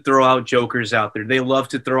love to throw out jokers out there. They love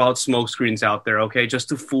to throw out smoke screens out there, okay, just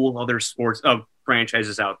to fool other sports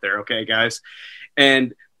franchises out there, okay, guys?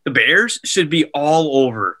 And the Bears should be all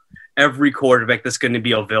over every quarterback that's going to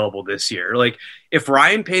be available this year. Like, if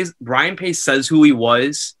Ryan Pace says who he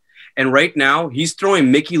was, and right now he's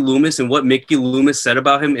throwing Mickey Loomis and what Mickey Loomis said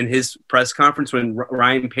about him in his press conference when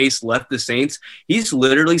Ryan Pace left the Saints, he's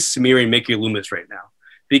literally smearing Mickey Loomis right now.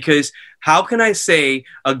 Because how can I say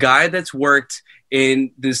a guy that's worked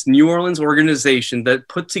in this New Orleans organization that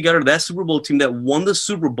put together that Super Bowl team that won the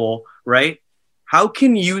Super Bowl, right? How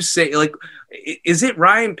can you say, like, is it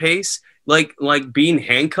Ryan Pace like being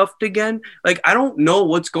handcuffed again? Like, I don't know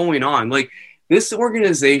what's going on. Like, this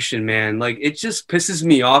organization, man, like, it just pisses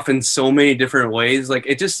me off in so many different ways. Like,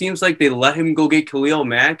 it just seems like they let him go get Khalil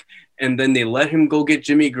Mack, and then they let him go get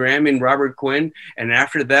Jimmy Graham and Robert Quinn. And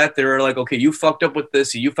after that, they're like, okay, you fucked up with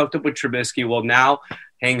this. You fucked up with Trubisky. Well, now,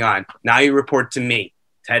 hang on. Now you report to me,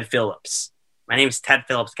 Ted Phillips. My name is Ted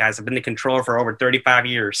Phillips, guys. I've been the controller for over 35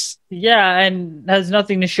 years. Yeah, and has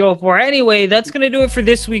nothing to show for. Anyway, that's going to do it for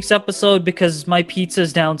this week's episode because my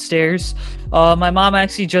pizza's downstairs. My mom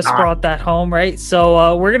actually just brought that home, right?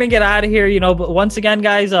 So we're going to get out of here, but once again,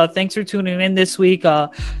 guys, thanks for tuning in this week.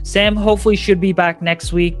 Sam hopefully should be back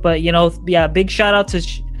next week, but, big shout out to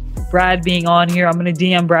Brad being on here. I'm going to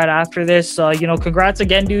DM Brad after this. Congrats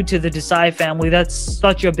again, dude, to the Desai family. That's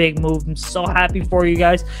such a big move. I'm so happy for you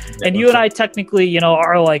guys. And you and I technically,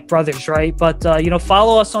 are like brothers, right? But,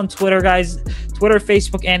 follow us on Twitter, guys. Twitter,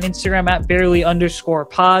 Facebook, and Instagram at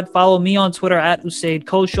barely_pod. Follow me on Twitter at Usaid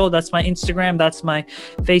Kosho. That's my Instagram. That's my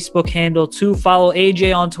Facebook handle too. Follow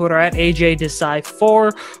AJ on Twitter at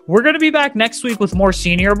AJDesai4. We're going to be back next week with more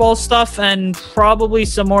Senior Bowl stuff and probably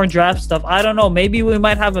some more draft stuff. I don't know. Maybe we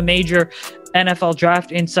might have a major NFL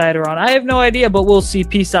draft insider on. I have no idea, but we'll see.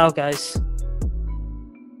 Peace out, guys.